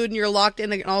cranky mood and you're locked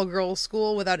in an all-girls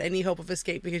school without any hope of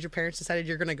escape because your parents decided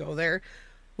you're going to go there,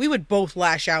 we would both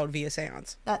lash out via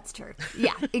seance. That's true.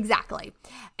 Yeah, exactly.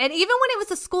 And even when it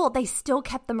was a school, they still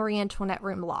kept the Marie Antoinette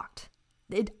room locked.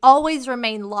 It always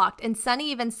remained locked. And Sunny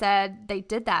even said they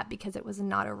did that because it was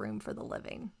not a room for the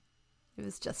living. It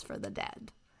was just for the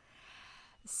dead.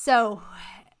 So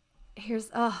here's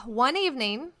one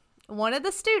evening, one of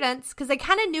the students, because they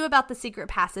kind of knew about the secret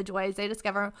passageways, they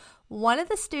discover one of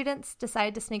the students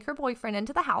decided to sneak her boyfriend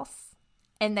into the house,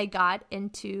 and they got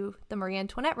into the Marie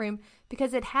Antoinette room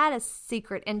because it had a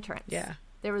secret entrance. Yeah.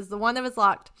 There was the one that was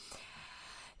locked.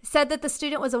 Said that the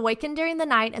student was awakened during the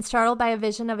night and startled by a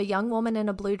vision of a young woman in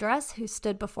a blue dress who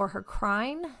stood before her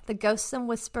crying. The ghost then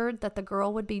whispered that the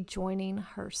girl would be joining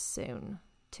her soon.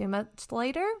 2 months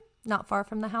later, not far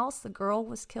from the house, the girl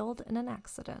was killed in an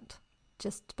accident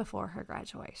just before her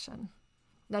graduation.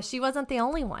 Now, she wasn't the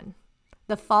only one.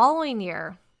 The following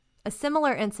year, a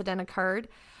similar incident occurred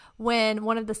when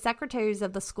one of the secretaries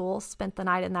of the school spent the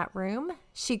night in that room.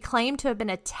 She claimed to have been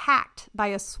attacked by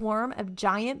a swarm of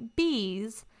giant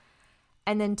bees,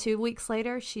 and then 2 weeks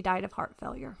later, she died of heart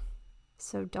failure.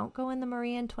 So don't go in the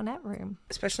Marie Antoinette room.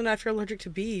 Especially not if you're allergic to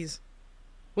bees.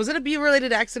 Was it a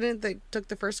bee-related accident that took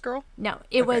the first girl? No,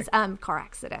 it was car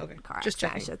accident. Okay. Car Just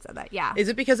accident, checking. I should say that, yeah. Is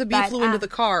it because a bee flew into the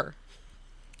car?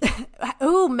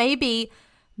 Ooh, maybe.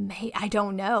 I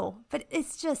don't know. But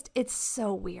it's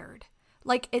so weird.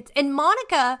 And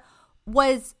Monica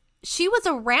she was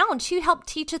around. She helped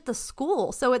teach at the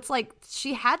school. So it's like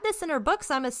she had this in her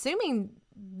books. I'm assuming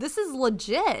this is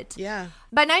legit. Yeah.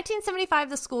 By 1975,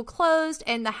 the school closed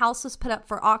and the house was put up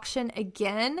for auction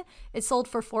again. It sold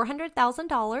for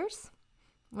 $400,000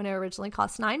 when it originally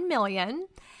cost $9 million.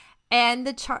 And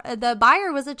the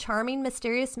buyer was a charming,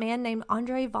 mysterious man named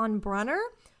Andre von Brunner,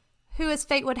 who, as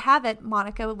fate would have it,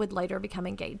 Monica would later become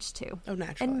engaged to. Oh,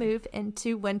 naturally. And move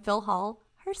into Winfield Hall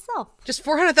herself. Just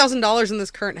 $400,000 in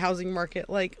this current housing market.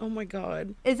 Like, oh my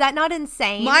God. Is that not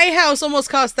insane? My house almost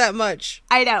cost that much.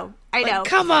 I know.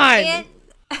 Come on.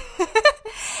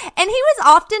 And he was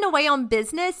often away on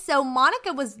business, so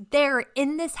Monica was there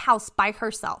in this house by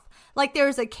herself. Like,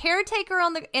 there's a caretaker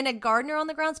and a gardener on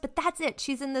the grounds, but that's it.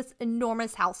 She's in this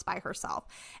enormous house by herself.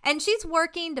 And she's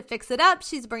working to fix it up.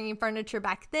 She's bringing furniture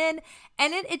back then.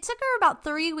 And it took her about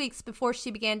 3 weeks before she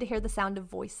began to hear the sound of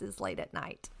voices late at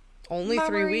night. Only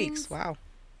 3 weeks. Wow.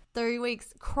 3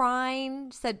 weeks.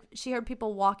 Crying. Said she heard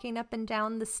people walking up and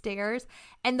down the stairs.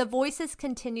 And the voices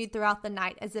continued throughout the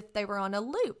night as if they were on a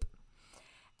loop.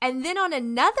 And then on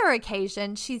another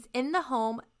occasion, she's in the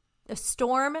home. A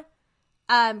storm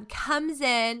comes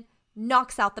in,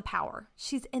 knocks out the power.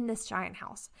 She's in this giant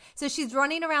house. So she's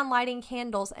running around lighting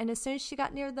candles. And as soon as she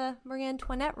got near the Marie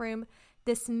Antoinette room,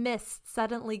 this mist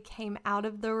suddenly came out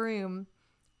of the room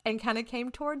and kind of came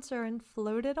towards her and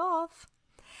floated off.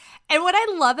 And what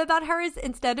I love about her is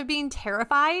instead of being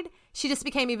terrified, she just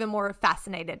became even more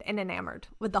fascinated and enamored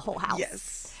with the whole house.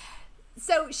 Yes.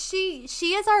 So she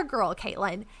is our girl,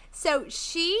 Caitlin. So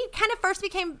she kind of first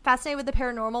became fascinated with the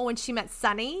paranormal when she met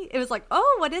Sunny. It was like,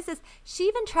 oh, what is this? She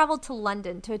even traveled to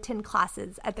London to attend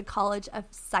classes at the College of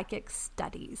Psychic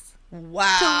Studies.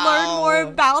 Wow. To learn more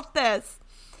about this.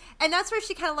 And that's where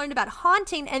she kind of learned about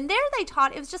haunting. And there they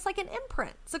taught it was just like an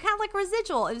imprint. So kind of like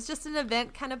residual. It was just an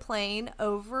event kind of playing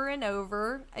over and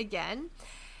over again.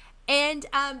 And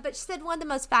but she said one of the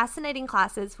most fascinating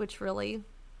classes, which really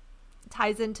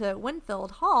ties into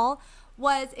Winfield Hall,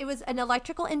 was an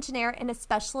electrical engineer and a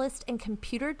specialist in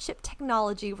computer chip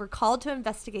technology were called to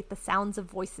investigate the sounds of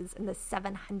voices in this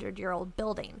 700-year-old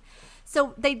building.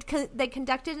 So they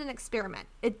conducted an experiment.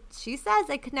 She says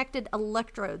they connected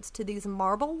electrodes to these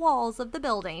marble walls of the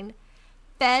building,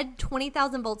 fed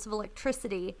 20,000 volts of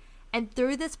electricity, and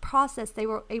through this process they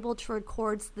were able to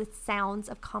record the sounds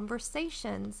of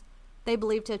conversations they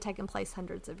believed to have taken place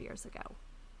hundreds of years ago.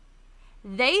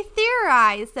 They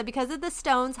theorized that because of the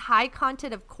stone's high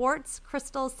content of quartz,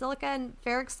 crystal, silica, and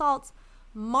ferric salts,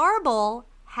 marble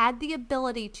had the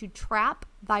ability to trap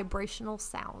vibrational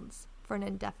sounds for an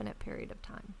indefinite period of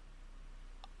time.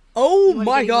 Oh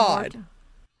my God.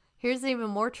 Here's even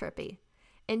more trippy.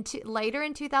 Later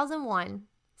in 2001,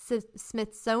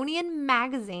 Smithsonian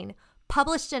Magazine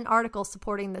published an article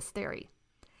supporting this theory.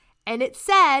 And it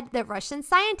said that Russian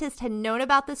scientists had known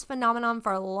about this phenomenon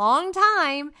for a long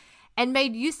time and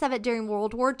made use of it during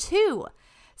World War II.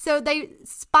 So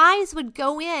spies would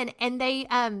go in and they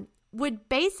would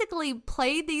basically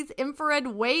play these infrared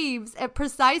waves at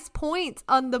precise points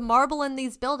on the marble in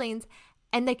these buildings,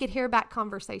 and they could hear back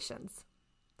conversations.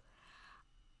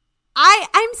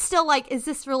 I'm still like, is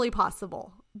this really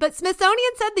possible? But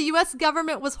Smithsonian said the U.S.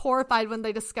 government was horrified when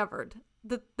they discovered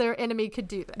that their enemy could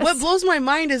do this. What blows my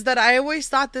mind is that I always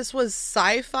thought this was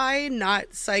sci-fi,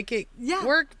 not psychic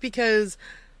work, because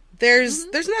there's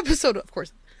an episode, of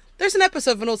course, there's an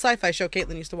episode of an old sci-fi show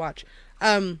Caitlin used to watch.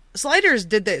 Sliders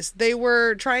did this. They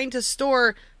were trying to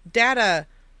store data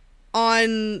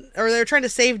they were trying to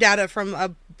save data from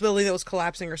a building that was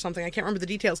collapsing or something. I can't remember the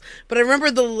details, but I remember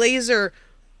the laser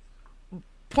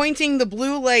pointing the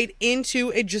blue light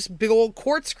into a just big old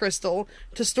quartz crystal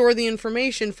to store the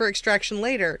information for extraction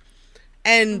later.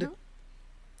 And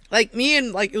like me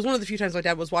and like, it was one of the few times my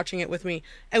dad was watching it with me,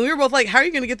 and we were both like, how are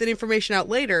you going to get that information out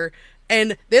later?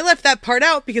 And they left that part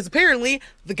out because apparently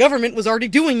the government was already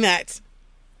doing that.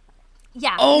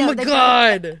 Yeah. Oh my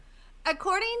God.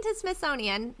 According to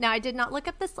Smithsonian, now I did not look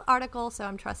up this article, so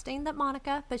I'm trusting that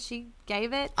Monica, but she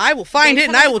gave it. I will find it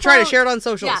and I will try to share it on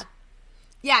socials.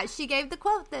 Yeah, she gave the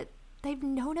quote that they've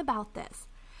known about this.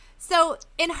 So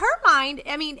in her mind,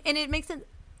 I mean, and it makes sense,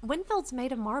 Winfield's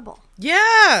made of marble.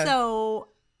 Yeah. So,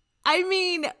 I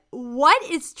mean, what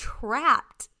is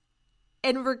trapped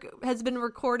and has been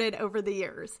recorded over the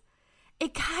years?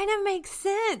 It kind of makes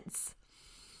sense.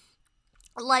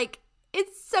 Like,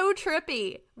 it's so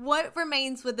trippy what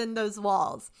remains within those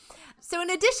walls. So in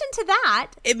addition to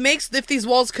that, it makes if these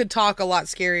walls could talk a lot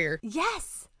scarier.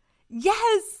 Yes.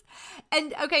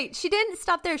 And okay, she didn't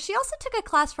stop there. She also took a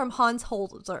class from Hans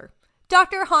Holzer,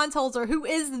 Dr. Hans Holzer, who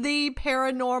is the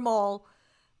paranormal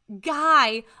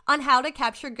guy on how to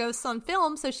capture ghosts on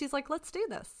film. So she's like, let's do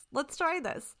this. Let's try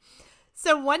this.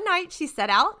 So one night she set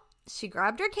out, she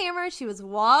grabbed her camera, she was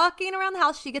walking around the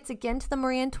house. She gets again to the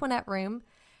Marie Antoinette room.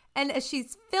 And as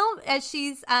she's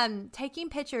taking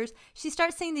pictures, she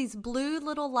starts seeing these blue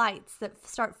little lights that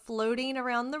start floating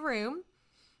around the room.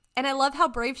 And I love how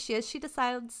brave she is. She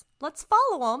decides, let's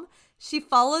follow them. She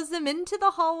follows them into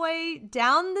the hallway,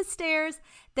 down the stairs.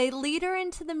 They lead her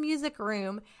into the music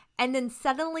room. And then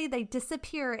suddenly they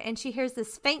disappear. And she hears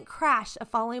this faint crash of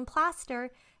falling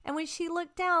plaster. And when she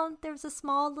looked down, there was a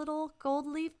small little gold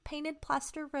leaf painted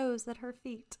plaster rose at her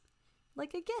feet.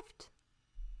 Like a gift.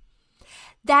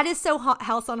 That is so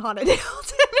House on Haunted Hill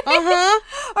to me. Or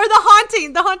the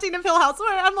haunting of Hill House,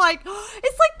 where I'm like, oh,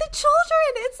 it's like the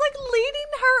children. It's like leading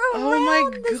her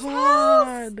around this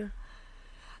house.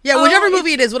 Yeah, whichever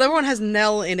movie it is, whatever one has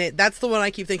Nell in it, that's the one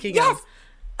I keep thinking of.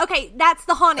 Okay, that's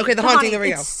The Haunting. Okay, the haunting. There we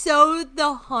go. It's so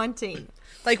The Haunting.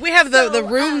 Like, we have the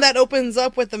room that opens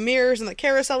up with the mirrors and the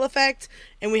carousel effect,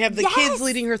 and we have the kids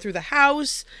leading her through the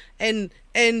house, and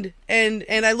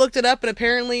I looked it up, and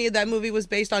apparently that movie was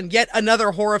based on yet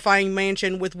another horrifying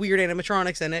mansion with weird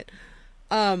animatronics in it.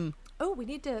 Oh, we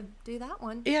need to do that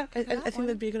one. Yeah, I think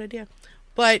that'd be a good idea.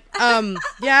 But,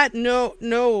 yeah, no.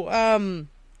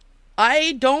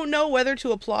 I don't know whether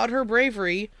to applaud her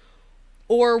bravery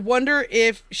or wonder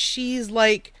if she's,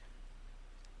 like,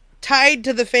 tied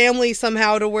to the family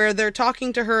somehow to where they're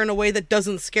talking to her in a way that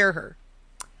doesn't scare her.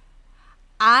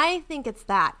 I think it's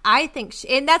that. I think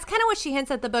and that's kind of what she hints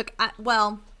at the book. I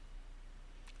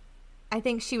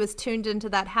think she was tuned into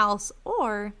that house,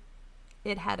 or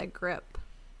it had a grip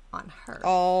on her.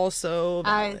 Also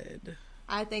valid.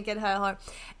 I think it had her.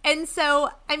 And so,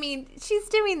 I mean, she's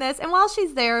doing this, and while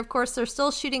she's there, of course, they're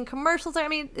still shooting commercials. I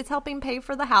mean, it's helping pay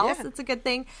for the house. Yeah. It's a good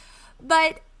thing.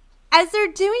 But as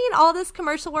they're doing all this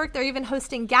commercial work, they're even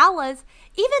hosting galas,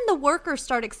 even the workers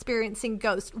start experiencing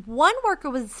ghosts. One worker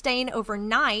was staying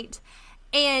overnight,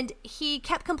 and he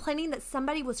kept complaining that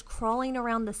somebody was crawling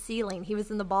around the ceiling. He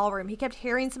was in the ballroom. He kept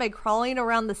hearing somebody crawling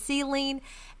around the ceiling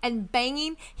and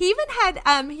banging. He even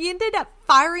had, he ended up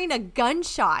firing a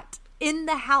gunshot in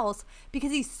the house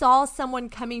because he saw someone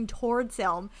coming towards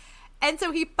him. And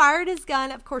so he fired his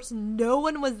gun. Of course, no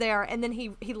one was there. And then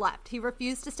he left. He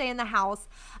refused to stay in the house.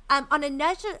 On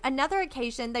another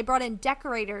occasion, they brought in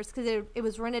decorators because it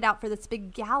was rented out for this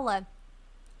big gala.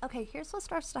 Okay, here's what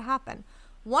starts to happen.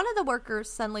 One of the workers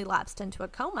suddenly lapsed into a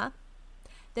coma.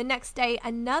 The next day,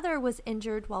 another was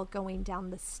injured while going down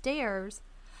the stairs.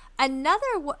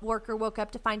 Another worker woke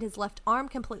up to find his left arm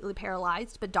completely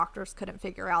paralyzed, but doctors couldn't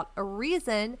figure out a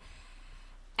reason.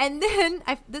 And then,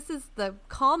 this is the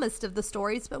calmest of the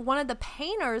stories, but one of the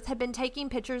painters had been taking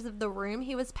pictures of the room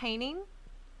he was painting.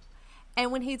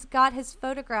 And when he's got his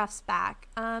photographs back,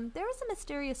 there was a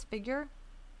mysterious figure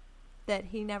that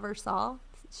he never saw,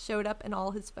 showed up in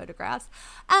all his photographs.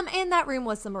 And that room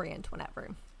was the Marie Antoinette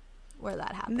room where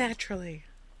that happened. Naturally.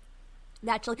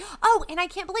 Oh, and I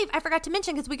can't believe I forgot to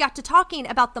mention, because we got to talking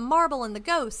about the marble and the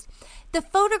ghost. The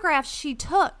photographs she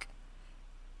took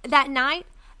that night,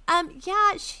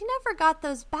 she never got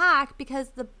those back because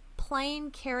the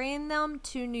plane carrying them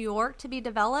to New York to be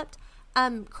developed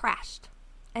crashed,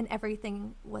 and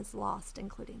everything was lost,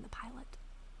 including the pilot.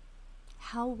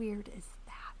 How weird is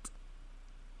that?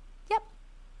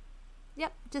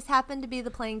 Yep, just happened to be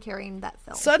the plane carrying that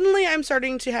film. Suddenly I'm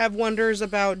starting to have wonders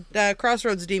about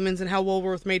Crossroads Demons and how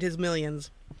Woolworth made his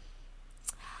millions.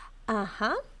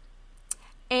 Uh-huh.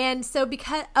 And so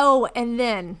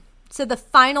so the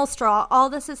final straw, all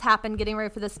this has happened getting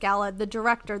ready for this gala. The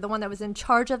director, the one that was in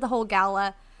charge of the whole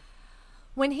gala,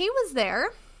 when he was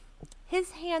there,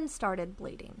 his hand started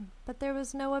bleeding, but there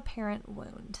was no apparent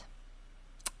wound.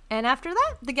 And after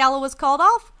that, the gala was called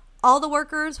off. All the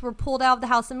workers were pulled out of the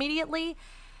house immediately.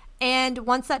 And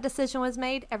once that decision was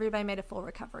made, everybody made a full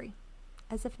recovery,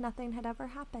 as if nothing had ever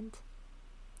happened.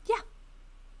 Yeah.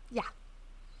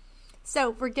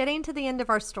 So we're getting to the end of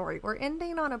our story. We're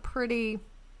ending on a pretty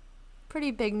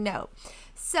big note.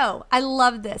 So I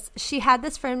love this. She had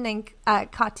this friend named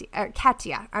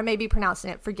Katia. I may be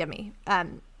pronouncing it, forgive me.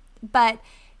 But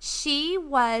she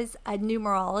was a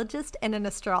numerologist and an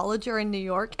astrologer in New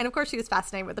York. And of course, she was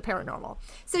fascinated with the paranormal.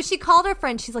 So she called her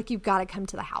friend. She's like, you've got to come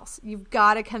to the house. You've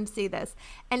got to come see this.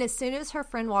 And as soon as her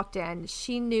friend walked in,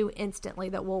 she knew instantly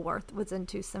that Woolworth was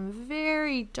into some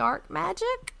very dark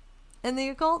magic in the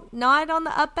occult, not on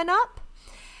the up and up.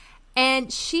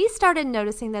 And she started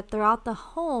noticing that throughout the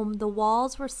home, the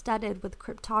walls were studded with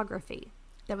cryptography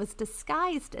that was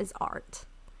disguised as art.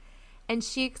 And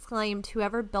she exclaimed,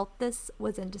 whoever built this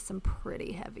was into some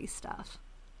pretty heavy stuff.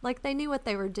 Like they knew what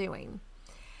they were doing.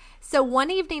 So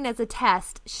one evening as a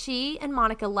test, she and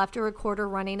Monica left a recorder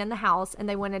running in the house and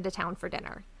they went into town for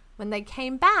dinner. When they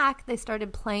came back, they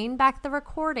started playing back the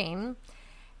recording.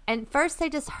 And first they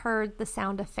just heard the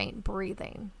sound of faint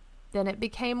breathing. Then it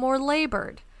became more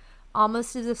labored,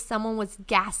 almost as if someone was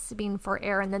gasping for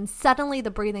air. And then suddenly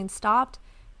the breathing stopped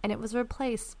and it was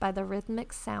replaced by the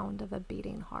rhythmic sound of a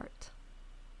beating heart.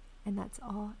 And that's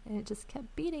all. And it just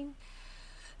kept beating.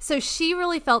 So she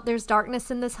really felt there's darkness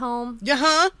in this home.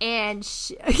 Uh-huh. And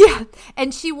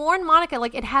she warned Monica,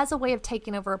 like, it has a way of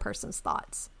taking over a person's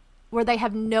thoughts where they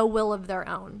have no will of their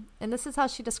own. And this is how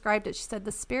she described it. She said,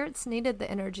 the spirits needed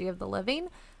the energy of the living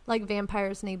like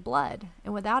vampires need blood.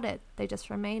 And without it, they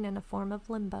just remain in a form of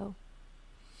limbo.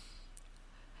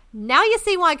 Now you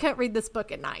see why I couldn't read this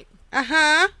book at night.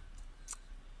 Uh-huh.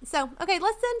 So, okay,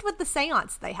 let's end with the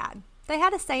seance they had. They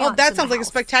had a seance. Oh, that sounds like a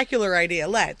spectacular idea.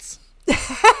 Let's.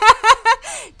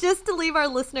 Just to leave our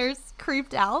listeners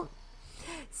creeped out.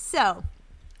 So,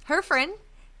 her friend,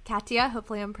 Katia,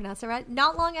 hopefully I'm pronouncing it right,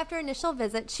 not long after her initial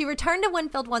visit, she returned to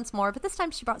Winfield once more, but this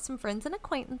time she brought some friends and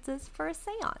acquaintances for a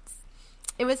seance.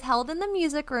 It was held in the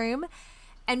music room,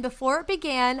 and before it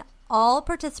began, All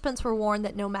participants were warned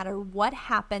that no matter what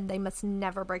happened, they must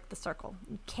never break the circle.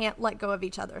 You can't let go of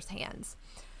each other's hands.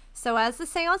 So as the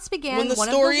seance began... When the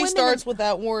story starts with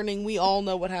that warning, we all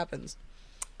know what happens.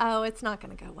 Oh, it's not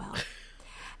going to go well.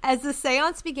 As the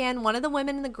seance began, one of the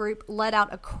women in the group let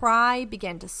out a cry,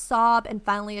 began to sob, and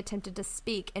finally attempted to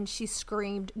speak. And she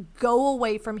screamed, "Go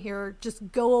away from here.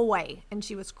 Just go away." And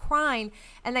she was crying.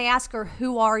 And they asked her,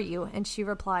 "Who are you?" And she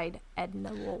replied,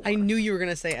 "Edna Woolworth." I knew you were going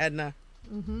to say Edna.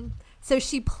 Mm-hmm. So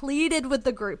she pleaded with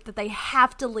the group that they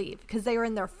have to leave because they are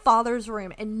in their father's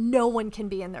room and no one can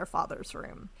be in their father's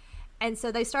room. And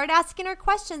so they started asking her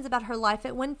questions about her life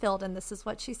at Winfield, and this is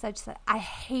what she said. She said, "I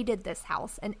hated this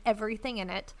house and everything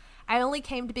in it. I only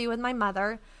came to be with my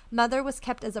mother. Mother was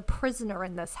kept as a prisoner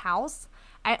in this house.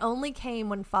 I only came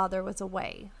when father was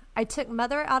away. I took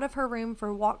mother out of her room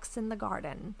for walks in the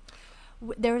garden.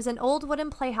 There was an old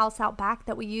wooden playhouse out back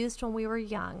that we used when we were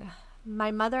young. My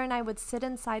mother and I would sit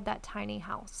inside that tiny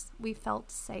house. We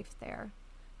felt safe there.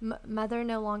 Mother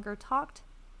no longer talked.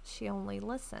 She only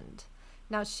listened."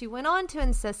 Now, she went on to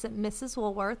insist that Mrs.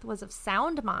 Woolworth was of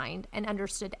sound mind and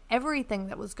understood everything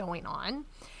that was going on.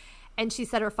 And she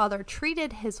said her father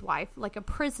treated his wife like a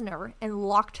prisoner and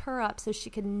locked her up so she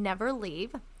could never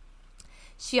leave.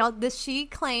 She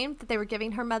claimed that they were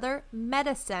giving her mother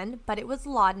medicine, but it was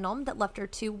laudanum that left her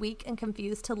too weak and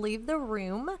confused to leave the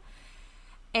room.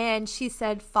 And she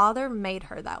said father made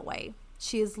her that way.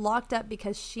 She is locked up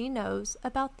because she knows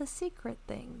about the secret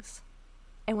things.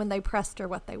 And when they pressed her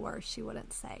what they were, she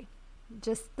wouldn't say.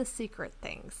 Just the secret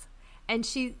things. And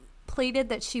she pleaded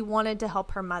that she wanted to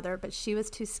help her mother, but she was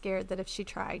too scared that if she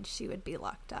tried, she would be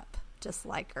locked up, just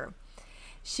like her.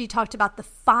 She talked about the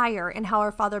fire and how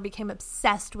her father became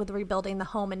obsessed with rebuilding the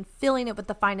home and filling it with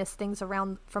the finest things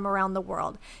from around the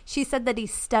world. She said that he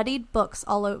studied books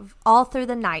all through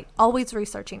the night, always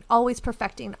researching, always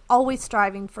perfecting, always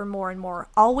striving for more and more,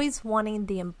 always wanting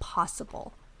the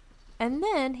impossible. And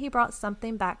then he brought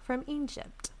something back from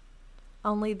Egypt.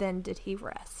 Only then did he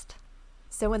rest.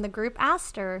 So when the group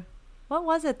asked her, what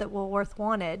was it that Woolworth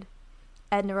wanted?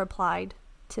 Edna replied,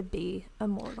 to be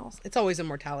immortal. It's always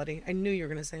immortality. I knew you were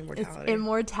going to say immortality. It's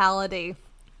immortality.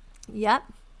 Yep.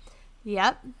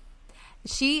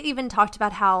 She even talked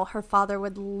about how her father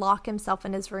would lock himself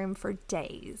in his room for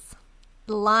days,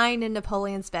 lying in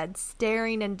Napoleon's bed,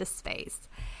 staring into space.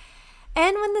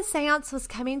 And when the seance was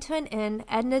coming to an end,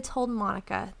 Edna told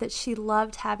Monica that she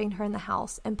loved having her in the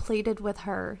house and pleaded with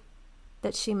her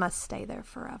that she must stay there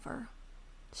forever.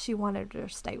 She wanted her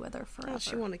to stay with her forever. Well,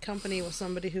 she wanted company with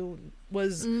somebody who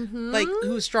was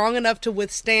who was strong enough to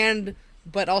withstand,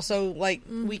 but also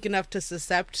weak enough to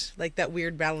accept that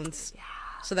weird balance,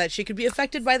 so that she could be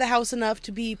affected by the house enough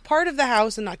to be part of the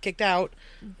house and not kicked out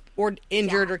or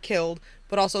injured or killed,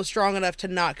 but also strong enough to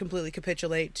not completely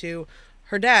capitulate to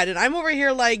her dad. And I'm over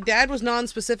here Dad was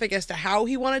non-specific as to how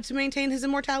he wanted to maintain his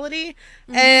immortality,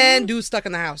 and dude's stuck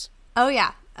in the house. Oh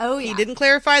yeah. He didn't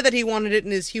clarify that he wanted it in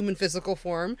his human physical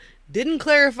form. Didn't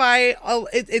clarify.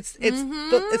 It's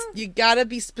you gotta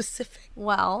be specific.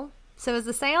 Well, so as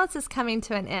the seance is coming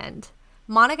to an end,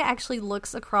 Monica actually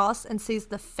looks across and sees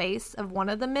the face of one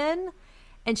of the men,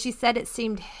 and she said it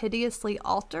seemed hideously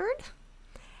altered,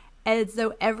 as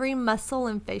though every muscle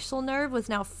and facial nerve was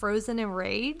now frozen in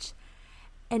rage.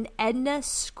 And Edna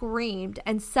screamed,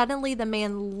 and suddenly the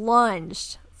man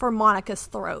lunged for Monica's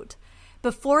throat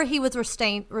before he was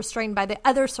restrained by the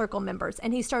other circle members.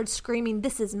 And he started screaming,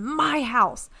 "This is my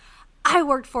house. I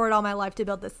worked for it all my life to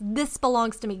build this. This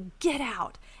belongs to me. Get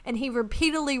out." And he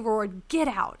repeatedly roared, "Get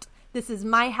out. This is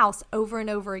my house," over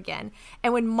and over again.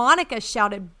 And when Monica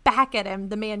shouted back at him,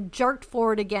 the man jerked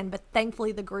forward again, but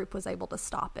thankfully the group was able to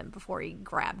stop him before he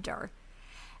grabbed her.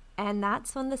 And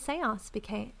that's when the seance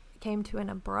came to an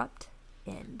abrupt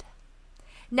end.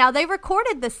 Now, they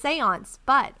recorded the seance,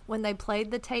 but when they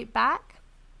played the tape back,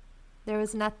 there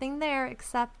was nothing there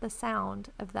except the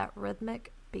sound of that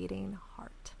rhythmic beating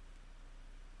heart.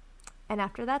 And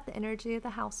after that, the energy of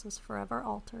the house was forever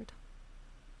altered.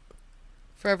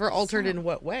 Forever altered in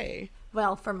what way?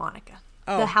 Well, for Monica.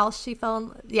 Oh. The house she fell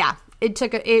in, it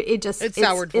took it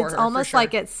soured for her. It's almost for sure.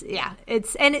 like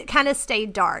and it kind of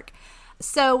stayed dark.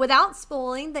 So without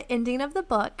spoiling the ending of the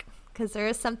book, because there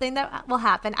is something that will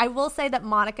happen, I will say that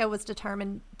Monica was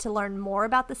determined to learn more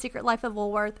about the secret life of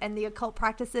Woolworth and the occult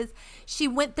practices. She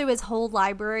went through his whole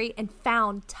library and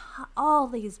found all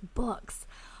these books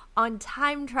on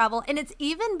time travel. And it's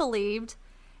even believed,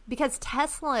 because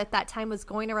Tesla at that time was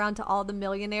going around to all the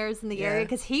millionaires in the area,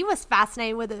 because he was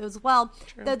fascinated with it as well.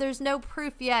 True. Though there's no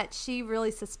proof yet, she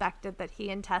really suspected that he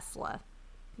and Tesla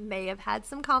may have had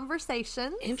some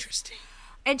conversations. Interesting.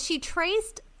 And she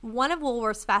traced one of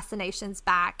Woolworth's fascinations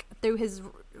back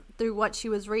through what she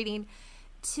was reading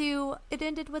to it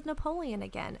ended with Napoleon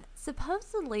again.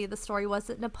 Supposedly, the story was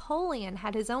that Napoleon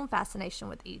had his own fascination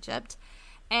with Egypt,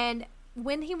 and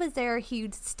when he was there, he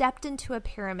stepped into a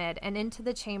pyramid and into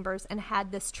the chambers and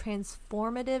had this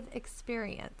transformative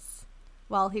experience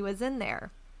while he was in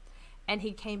there. And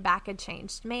he came back a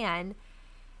changed man.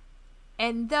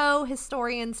 And though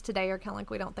historians today are kind of like,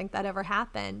 we don't think that ever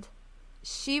happened,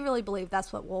 she really believed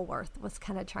that's what Woolworth was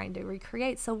kind of trying to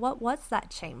recreate. So what was that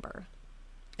chamber?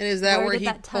 And is that where he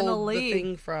pulled the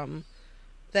thing from?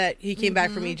 That he came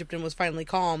back from Egypt and was finally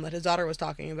calm, that his daughter was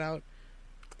talking about?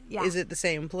 Yeah. Is it the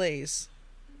same place?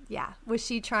 Yeah. Was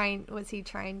he trying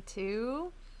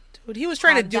to? Dude, he was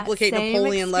trying to duplicate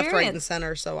Napoleon left, right, and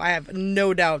center, so I have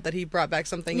no doubt that he brought back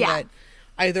something that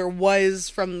either was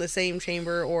from the same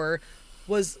chamber or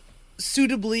was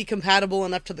suitably compatible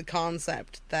enough to the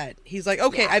concept that he's like,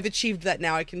 okay, I've achieved that,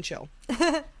 now I can chill.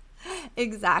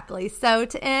 Exactly. So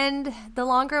to end, the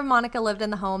longer Monica lived in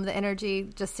the home, the energy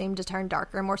just seemed to turn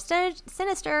darker and more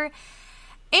sinister.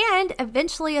 And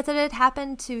eventually, as it had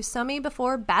happened to so many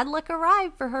before, bad luck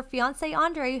arrived for her fiancé,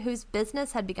 Andre, whose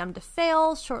business had begun to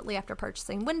fail shortly after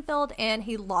purchasing Winfield, and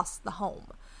he lost the home.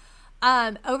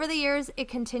 Over the years, it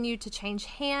continued to change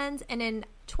hands, and in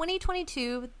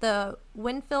 2022, the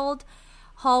Winfield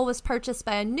Hall was purchased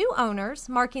by new owners,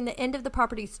 marking the end of the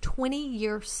property's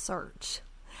 20-year search.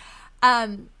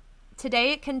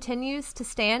 Today, it continues to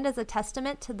stand as a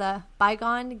testament to the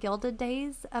bygone gilded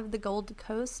days of the Gold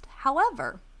Coast.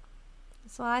 However,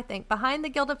 that's what I think. Behind the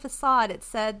gilded facade, it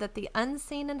said that the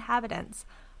unseen inhabitants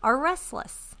are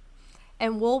restless,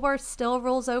 and Woolworth still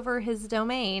rules over his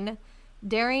domain,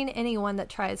 daring anyone that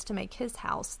tries to make his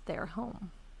house their home.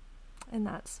 And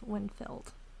that's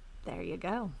Winfield. There you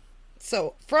go.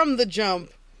 So, from the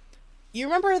jump, you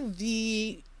remember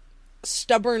the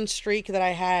stubborn streak that I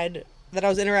had, that I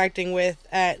was interacting with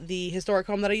at the historic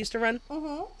home that I used to run?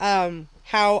 Mm-hmm.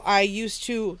 How I used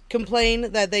to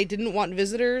complain that they didn't want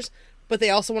visitors, but they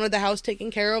also wanted the house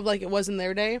taken care of like it was in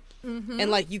their day. Mm-hmm.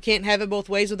 And like, you can't have it both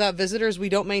ways. Without visitors, we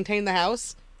don't maintain the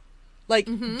house. Like,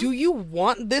 do you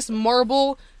want this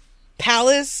marble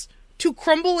palace to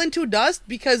crumble into dust?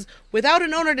 Because without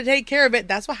an owner to take care of it,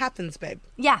 that's what happens, babe.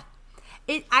 Yeah.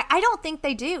 I don't think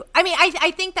they do. I mean,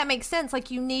 I think that makes sense.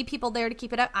 Like, you need people there to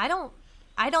keep it up. I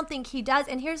don't think he does.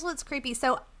 And here's what's creepy.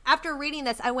 So after reading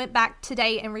this, I went back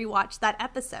today and rewatched that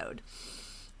episode.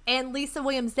 And Lisa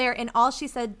Williams there, and all she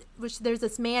said was, there's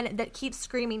this man that keeps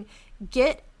screaming,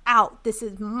 "Get out. This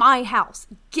is my house.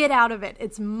 Get out of it.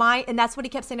 It's my," and that's what he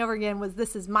kept saying over again was,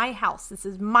 "This is my house. This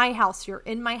is my house. You're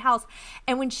in my house."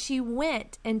 And when she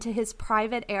went into his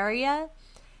private area,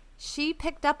 she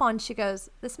picked up on, she goes,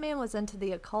 "This man was into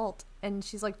the occult." And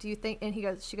she's like, "Do you think," and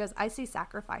she goes, "I see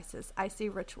sacrifices. I see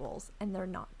rituals, and they're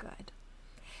not good."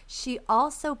 She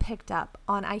also picked up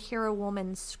on, "I hear a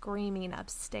woman screaming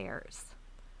upstairs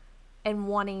and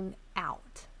wanting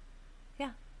out."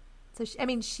 Yeah. So,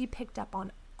 she picked up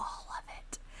on all of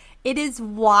it. It is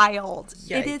wild.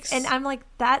 Yikes. It is, and I'm like,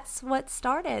 that's what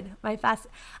started my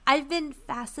I've been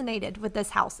fascinated with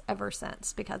this house ever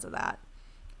since because of that.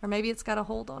 Or maybe it's got a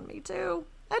hold on me too.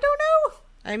 I don't know.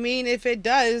 I mean, if it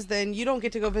does, then you don't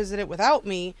get to go visit it without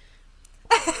me.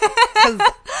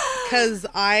 Because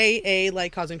I, A,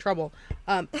 like causing trouble.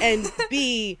 And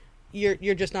B,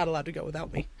 you're just not allowed to go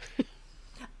without me.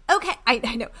 Okay,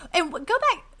 I know. And go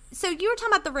back. So you were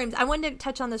talking about the rooms. I wanted to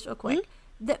touch on this real quick.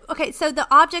 Okay, so the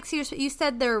objects you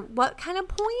said they're what kind of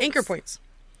points? Anchor points.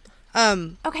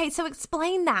 Okay, so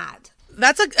explain that.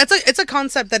 It's a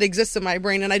concept that exists in my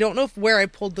brain, and I don't know where I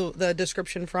pulled the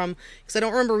description from, because I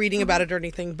don't remember reading about it or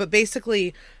anything, but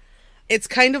basically it's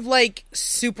kind of like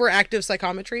super active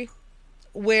psychometry,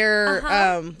 where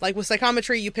like with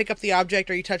psychometry, you pick up the object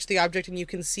or you touch the object and you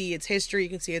can see its history, you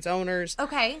can see its owners.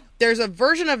 Okay. There's a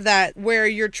version of that where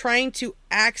you're trying to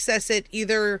access it,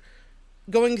 either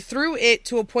going through it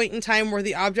to a point in time where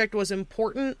the object was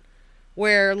important,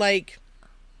 where like,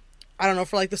 I don't know,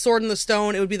 for like the sword and the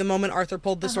stone, it would be the moment Arthur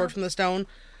pulled the sword from the stone.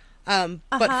 But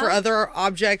for other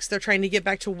objects, they're trying to get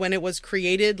back to when it was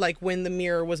created, like when the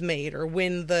mirror was made or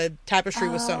when the tapestry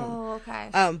was sewn. Oh, okay.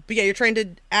 But yeah, you're trying to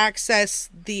access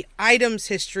the item's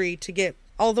history to get,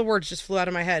 all the words just flew out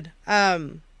of my head.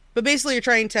 But basically you're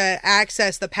trying to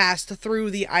access the past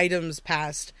through the item's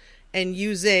past and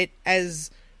use it as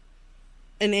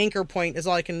an anchor point, is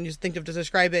all I can just think of to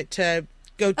describe it, to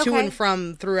go to and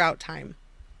from throughout time.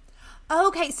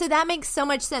 Okay, so that makes so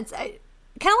much sense. Kind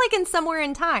of like in Somewhere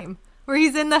in Time, where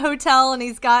he's in the hotel and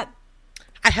he's got...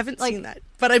 I haven't seen that,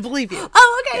 but I believe you.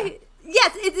 Oh, okay.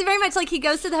 Yes, it's very much like he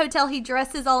goes to the hotel, he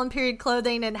dresses all in period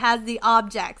clothing and has the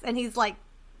objects, and he's like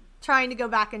trying to go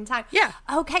back in time. Yeah.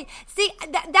 Okay. See,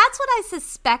 that's what I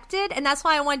suspected, and that's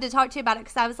why I wanted to talk to you about it,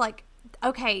 because I was like,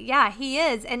 okay, yeah, he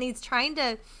is, and he's trying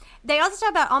to. They also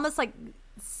talk about almost like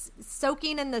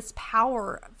soaking in this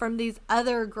power from these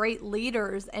other great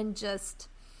leaders, and just,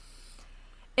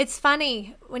 it's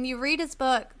funny when you read his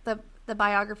book, the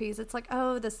biographies, it's like,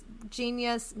 oh, this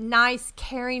genius, nice,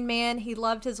 caring man, he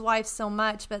loved his wife so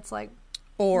much, but it's like,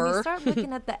 when you start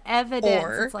looking at the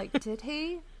evidence, it's like, did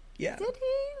he? Yeah. Did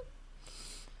he?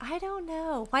 I don't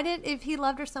know. If he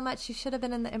loved her so much, she should have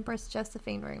been in the Empress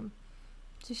Josephine room.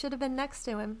 She should have been next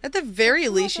to him. At the very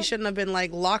least, she shouldn't have been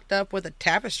like locked up with a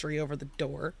tapestry over the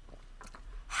door.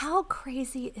 How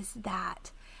crazy is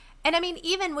that? And I mean,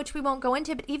 even, which we won't go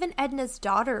into, but even Edna's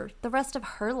daughter, the rest of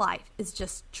her life is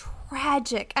just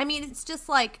tragic. I mean, it's just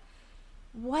like,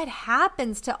 what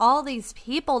happens to all these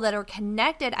people that are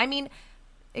connected? I mean,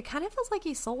 it kind of feels like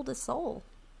he sold his soul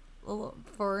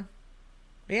for...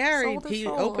 Yeah, he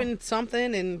opened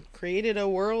something and created a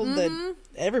world that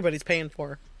everybody's paying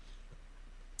for.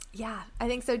 Yeah, I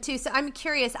think so too. So I'm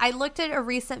curious. I looked at a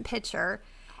recent picture,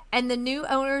 and the new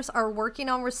owners are working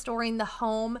on restoring the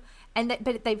home,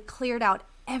 but they've cleared out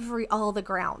all the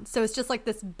ground. So it's just like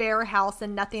this bare house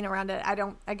and nothing around it.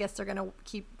 I guess they're gonna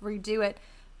redo it,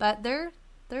 but they're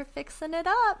fixing it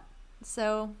up.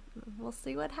 So we'll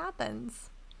see what happens.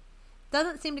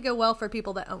 Doesn't seem to go well for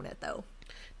people that own it, though.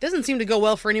 Doesn't seem to go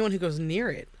well for anyone who goes near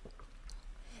it.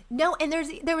 No, and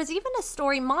there was even a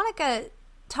story. Monica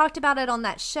talked about it on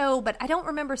that show, but I don't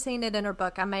remember seeing it in her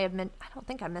book. I don't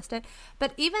think I missed it.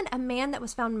 But even a man that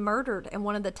was found murdered in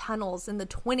one of the tunnels in the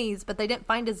 20s, but they didn't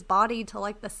find his body till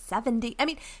like the 70s. I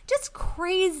mean, just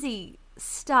crazy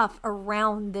stuff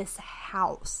around this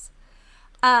house.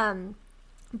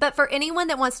 But for anyone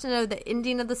that wants to know the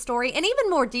ending of the story, and even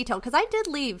more detail, because I did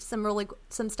leave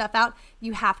some stuff out,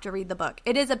 you have to read the book.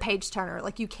 It is a page turner.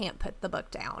 Like, you can't put the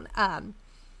book down.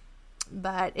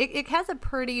 But it has a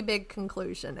pretty big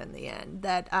conclusion in the end.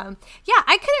 That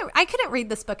I couldn't read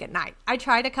this book at night. I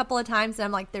tried a couple of times, and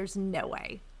I'm like, there's no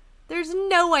way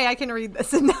I can read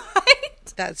this at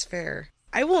night. That's fair.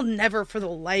 I will never, for the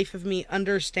life of me,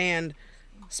 understand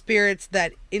spirits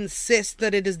that insist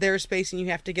that it is their space and you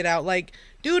have to get out. Like,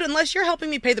 dude, unless you're helping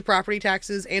me pay the property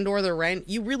taxes and or the rent,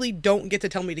 you really don't get to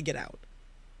tell me to get out.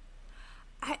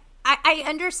 I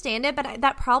understand it, but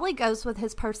that probably goes with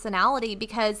his personality,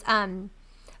 because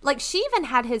like, she even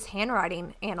had his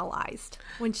handwriting analyzed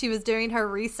when she was doing her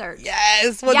research.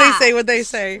 Yes, what they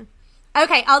say.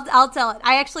 Okay, I'll tell it.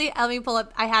 let me pull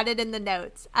up. I had it in the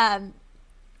notes.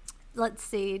 Let's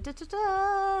see.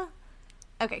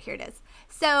 Okay, here it is.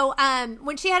 So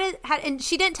when she had and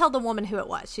she didn't tell the woman who it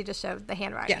was. She just showed the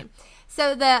handwriting. Yeah.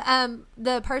 So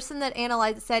the person that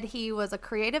analyzed it said he was a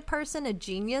creative person, a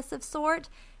genius of sort,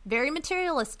 very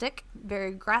materialistic,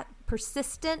 very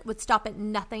persistent, would stop at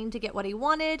nothing to get what he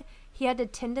wanted. He had a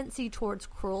tendency towards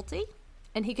cruelty,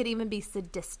 and he could even be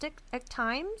sadistic at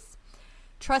times.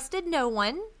 Trusted no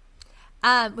one.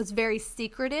 Was very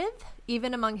secretive,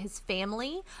 even among his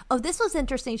family. Oh, this was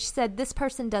interesting. She said this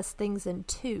person does things in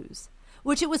twos,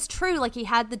 which it was true. Like, he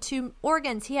had the 2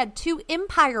 organs. He had 2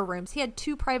 empire rooms. He had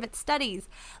 2 private studies.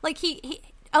 Like, he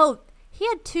had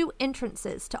 2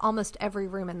 entrances to almost every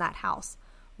room in that house.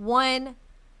 One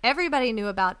everybody knew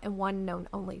about, and one known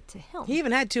only to him. He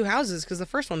even had 2 houses because the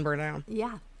first one burned down.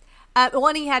 Yeah.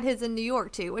 One, he had his in New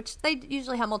York too, which they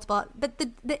usually have multiple. But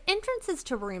the entrances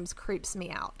to rooms creeps me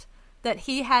out. That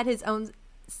he had his own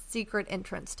secret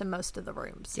entrance to most of the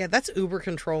rooms. Yeah, that's uber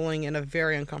controlling in a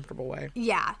very uncomfortable way.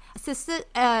 Yeah.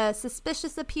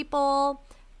 Suspicious of people.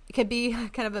 Could be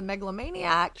kind of a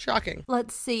megalomaniac. Shocking.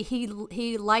 Let's see.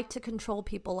 He liked to control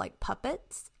people like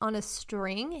puppets on a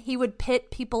string. He would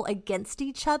pit people against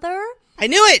each other. I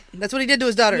knew it! That's what he did to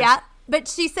his daughters. Yeah. But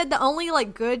she said the only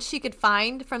good she could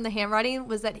find from the handwriting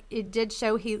was that it did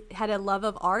show he had a love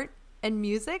of art and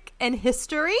music and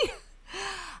history.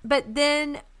 But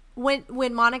then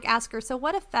when Monica asked her, so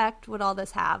what effect would all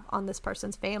this have on this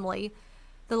person's family?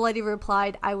 The lady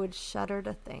replied, I would shudder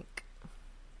to think.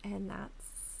 And that's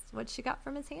what she got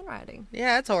from his handwriting.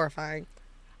 Yeah, it's horrifying.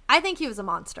 I think he was a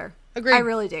monster. Agreed. I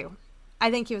really do. I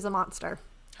think he was a monster.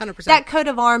 100%. That coat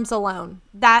of arms alone,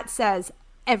 that says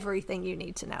everything you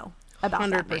need to know about 100%.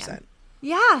 That man.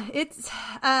 Yeah, it's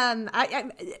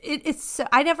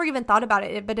I never even thought about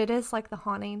it, but it is like the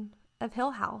haunting of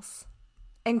Hill House.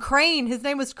 And Crane, his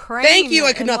name was Crane. Thank you,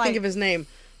 I could not think of his name.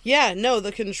 Yeah, no,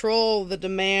 the control, the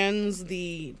demands,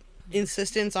 the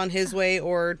insistence on his way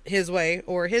or his way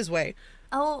or his way.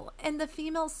 Oh, and the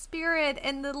female spirit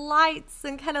and the lights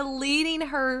and kind of leading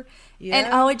her. Yeah.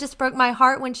 And it just broke my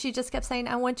heart when she just kept saying,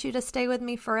 I want you to stay with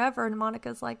me forever. And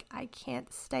Monica's like, I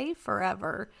can't stay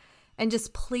forever. And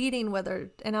just pleading with her.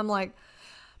 And I'm like,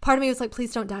 part of me was like,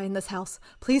 please don't die in this house.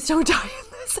 Please don't die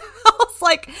in this house.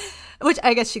 Like, which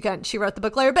I guess she couldn't. She wrote the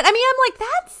book later. But I mean, I'm like,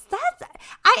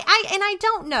 I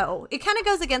don't know. It kind of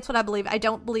goes against what I believe. I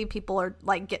don't believe people are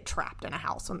like get trapped in a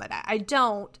house when they die. I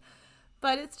don't.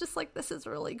 But it's just like, this is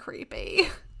really creepy.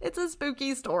 It's a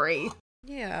spooky story.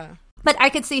 Yeah. But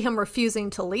I could see him refusing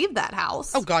to leave that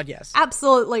house. Oh, God, yes.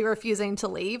 Absolutely refusing to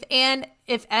leave. And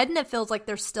if Edna feels like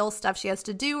there's still stuff she has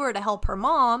to do or to help her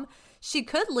mom, she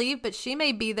could leave, but she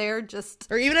may be there just...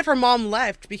 Or even if her mom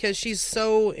left, because she's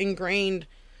so ingrained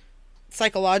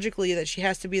psychologically that she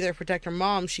has to be there to protect her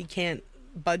mom, she can't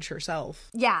budge herself.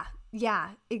 Yeah,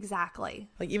 exactly.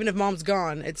 Like, even if mom's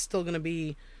gone, it's still going to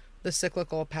be the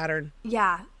cyclical pattern.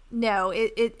 Yeah, no,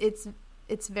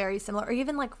 it's very similar. Or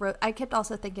even like, I kept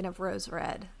also thinking of Rose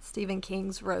Red, Stephen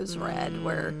King's Rose Red,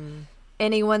 where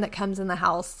anyone that comes in the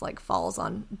house like falls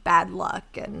on bad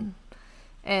luck and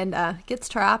gets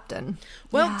trapped. And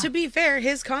well, to be fair,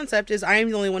 his concept is I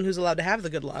am the only one who's allowed to have the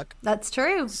good luck. That's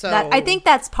true. So I think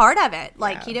that's part of it.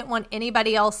 Like he didn't want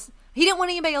anybody else. He didn't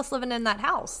want anybody else living in that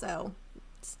house. So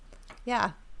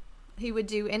yeah, he would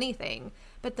do anything.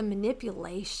 But the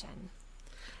manipulation,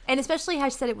 and especially how I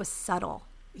said it was subtle.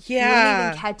 Yeah, you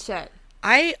wouldn't even catch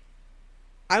it.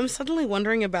 I'm suddenly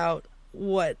wondering about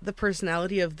what the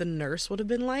personality of the nurse would have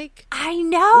been like. I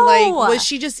know. Like, was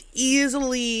she just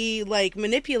easily, like,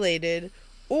 manipulated?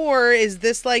 Or is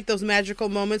this, like, those magical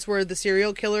moments where the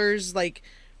serial killers, like,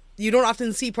 you don't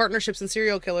often see partnerships in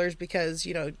serial killers because,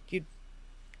 you know, you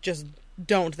just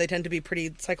don't. They tend to be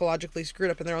pretty psychologically screwed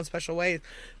up in their own special ways.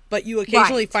 But you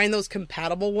occasionally find those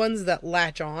compatible ones that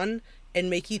latch on and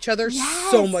make each other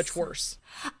so much worse.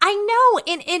 I know,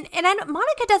 and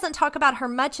Monica doesn't talk about her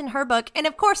much in her book, and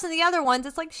of course in the other ones,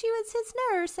 it's like she was his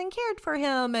nurse and cared for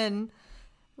him, and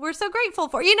we're so grateful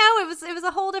for. You know, it was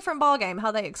a whole different ballgame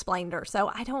how they explained her.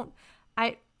 So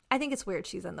I think it's weird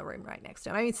she's in the room right next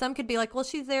to him. I mean, some could be like, well,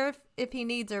 she's there if he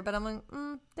needs her, but I'm like,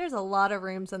 there's a lot of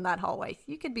rooms in that hallway.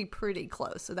 You could be pretty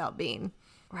close without being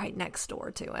right next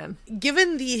door to him.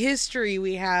 Given the history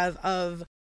we have of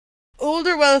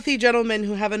older wealthy gentlemen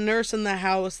who have a nurse in the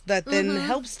house that then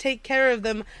helps take care of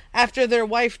them after their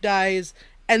wife dies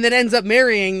and then ends up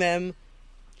marrying them,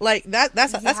 like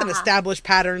that's an established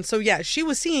pattern. So yeah, she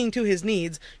was seeing to his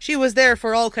needs. She was there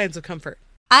for all kinds of comfort.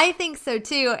 I think so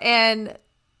too, and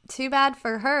too bad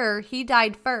for her. He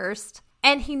died first,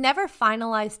 and he never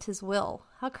finalized his will.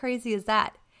 How crazy is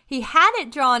that? He had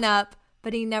it drawn up,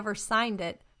 but he never signed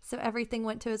it, so everything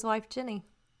went to his wife Jenny.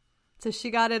 So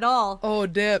she got it all. Oh,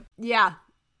 dip. Yeah,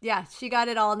 she got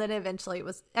it all, and then eventually it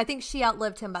was, I think she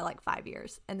outlived him by like 5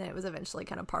 years, and then it was eventually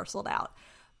kind of parceled out.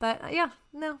 But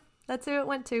that's who it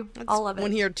went to, all of it.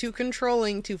 When you're too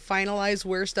controlling to finalize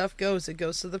where stuff goes, it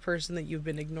goes to the person that you've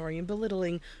been ignoring and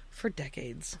belittling for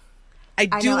decades. I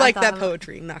like that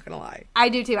poetry, not gonna lie. I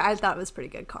do too. I thought it was pretty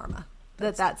good karma.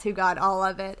 That's who got all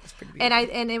of it.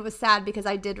 And it was sad because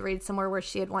I did read somewhere where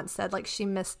she had once said like she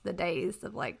missed the days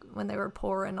of like when they were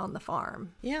pouring on the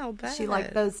farm. Yeah, I'll bet. She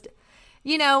liked those,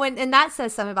 you know, and that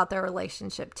says something about their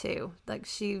relationship too. Like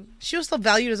she was still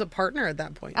valued as a partner at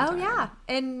that point in time. Yeah,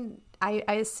 and I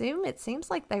assume it seems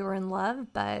like they were in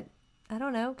love, but I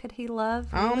don't know. Could he love?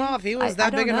 I don't know if he was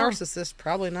that big a narcissist.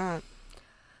 Probably not.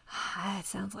 It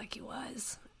sounds like he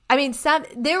was. I mean,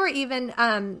 there were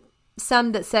even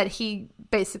some that said he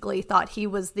basically thought he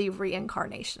was the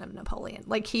reincarnation of Napoleon.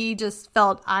 Like he just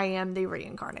felt, I am the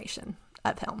reincarnation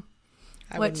of him.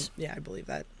 I believe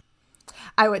that.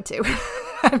 I would too.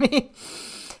 I mean,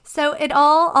 so it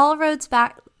all roads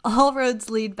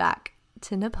lead back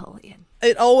to Napoleon.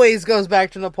 It always goes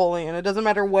back to Napoleon. It doesn't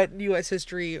matter what U.S.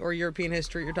 history or European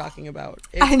history you're talking about.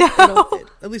 I know.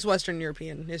 At least Western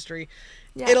European history.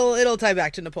 Yeah. It'll tie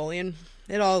back to Napoleon.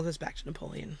 It all goes back to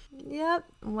Napoleon. Yep.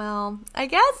 Well, I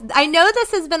guess I know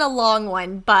this has been a long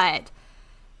one, but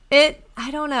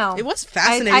I don't know. It was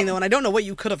fascinating though, and I don't know what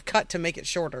you could have cut to make it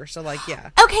shorter. So like,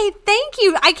 yeah. Okay, thank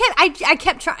you. I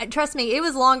kept trying. Trust me, it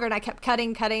was longer, and I kept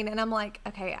cutting, and I'm like,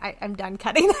 okay, I'm done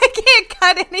cutting. I can't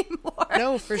cut anymore.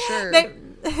 No, for sure.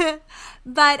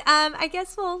 But I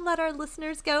guess we'll let our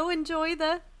listeners go enjoy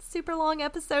the super long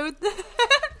episode.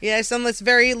 Yes, on this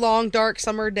very long, dark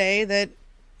summer day that.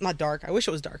 Not dark. I wish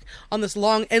it was dark. On this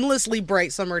long, endlessly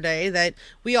bright summer day that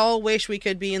we all wish we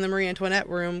could be in the Marie Antoinette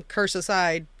room, curse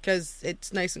aside, because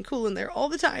it's nice and cool in there all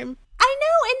the time. I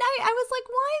know, and I was like,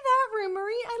 why that room,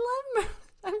 Marie? I love her.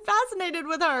 I'm fascinated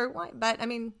with her. Why? But, I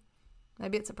mean,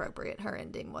 Maybe it's appropriate. Her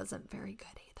ending wasn't very good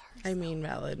either. I mean,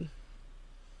 valid.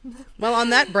 Well,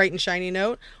 on that bright and shiny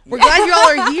note, we're glad you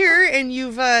all are here and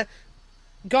you've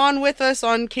gone with us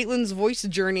on Caitlin's voice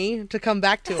journey to come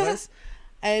back to us.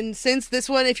 And since this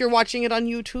one, if you're watching it on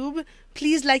YouTube,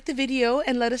 please like the video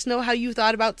and let us know how you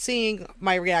thought about seeing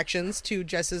my reactions to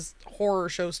Jess's horror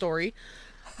show story.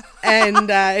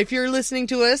 And if you're listening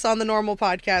to us on the normal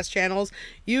podcast channels,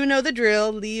 you know the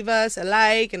drill. Leave us a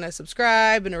like and a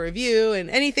subscribe and a review and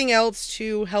anything else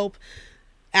to help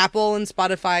Apple and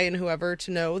Spotify and whoever to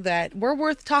know that we're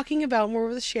worth talking about and we're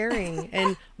worth sharing.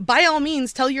 And by all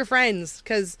means, tell your friends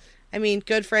because, I mean,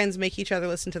 good friends make each other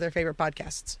listen to their favorite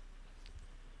podcasts.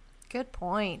 Good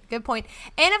point. Good point.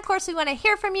 And of course, we want to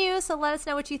hear from you. So let us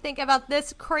know what you think about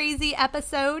this crazy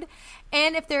episode.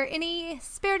 And if there are any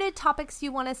spirited topics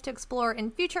you want us to explore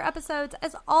in future episodes,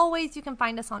 as always, you can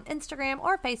find us on Instagram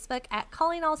or Facebook at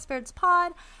Calling All Spirits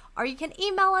Pod, or you can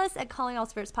email us at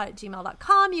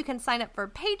callingallspiritspod@gmail.com. You can sign up for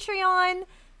Patreon.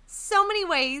 So many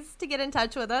ways to get in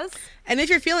touch with us. And if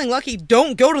you're feeling lucky,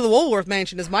 don't go to the Woolworth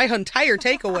Mansion is my entire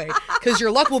takeaway because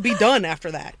your luck will be done after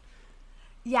that.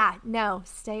 Yeah, no,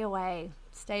 stay away.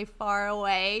 Stay far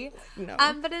away. No.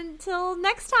 But until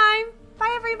next time,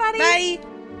 bye everybody.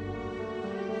 Bye.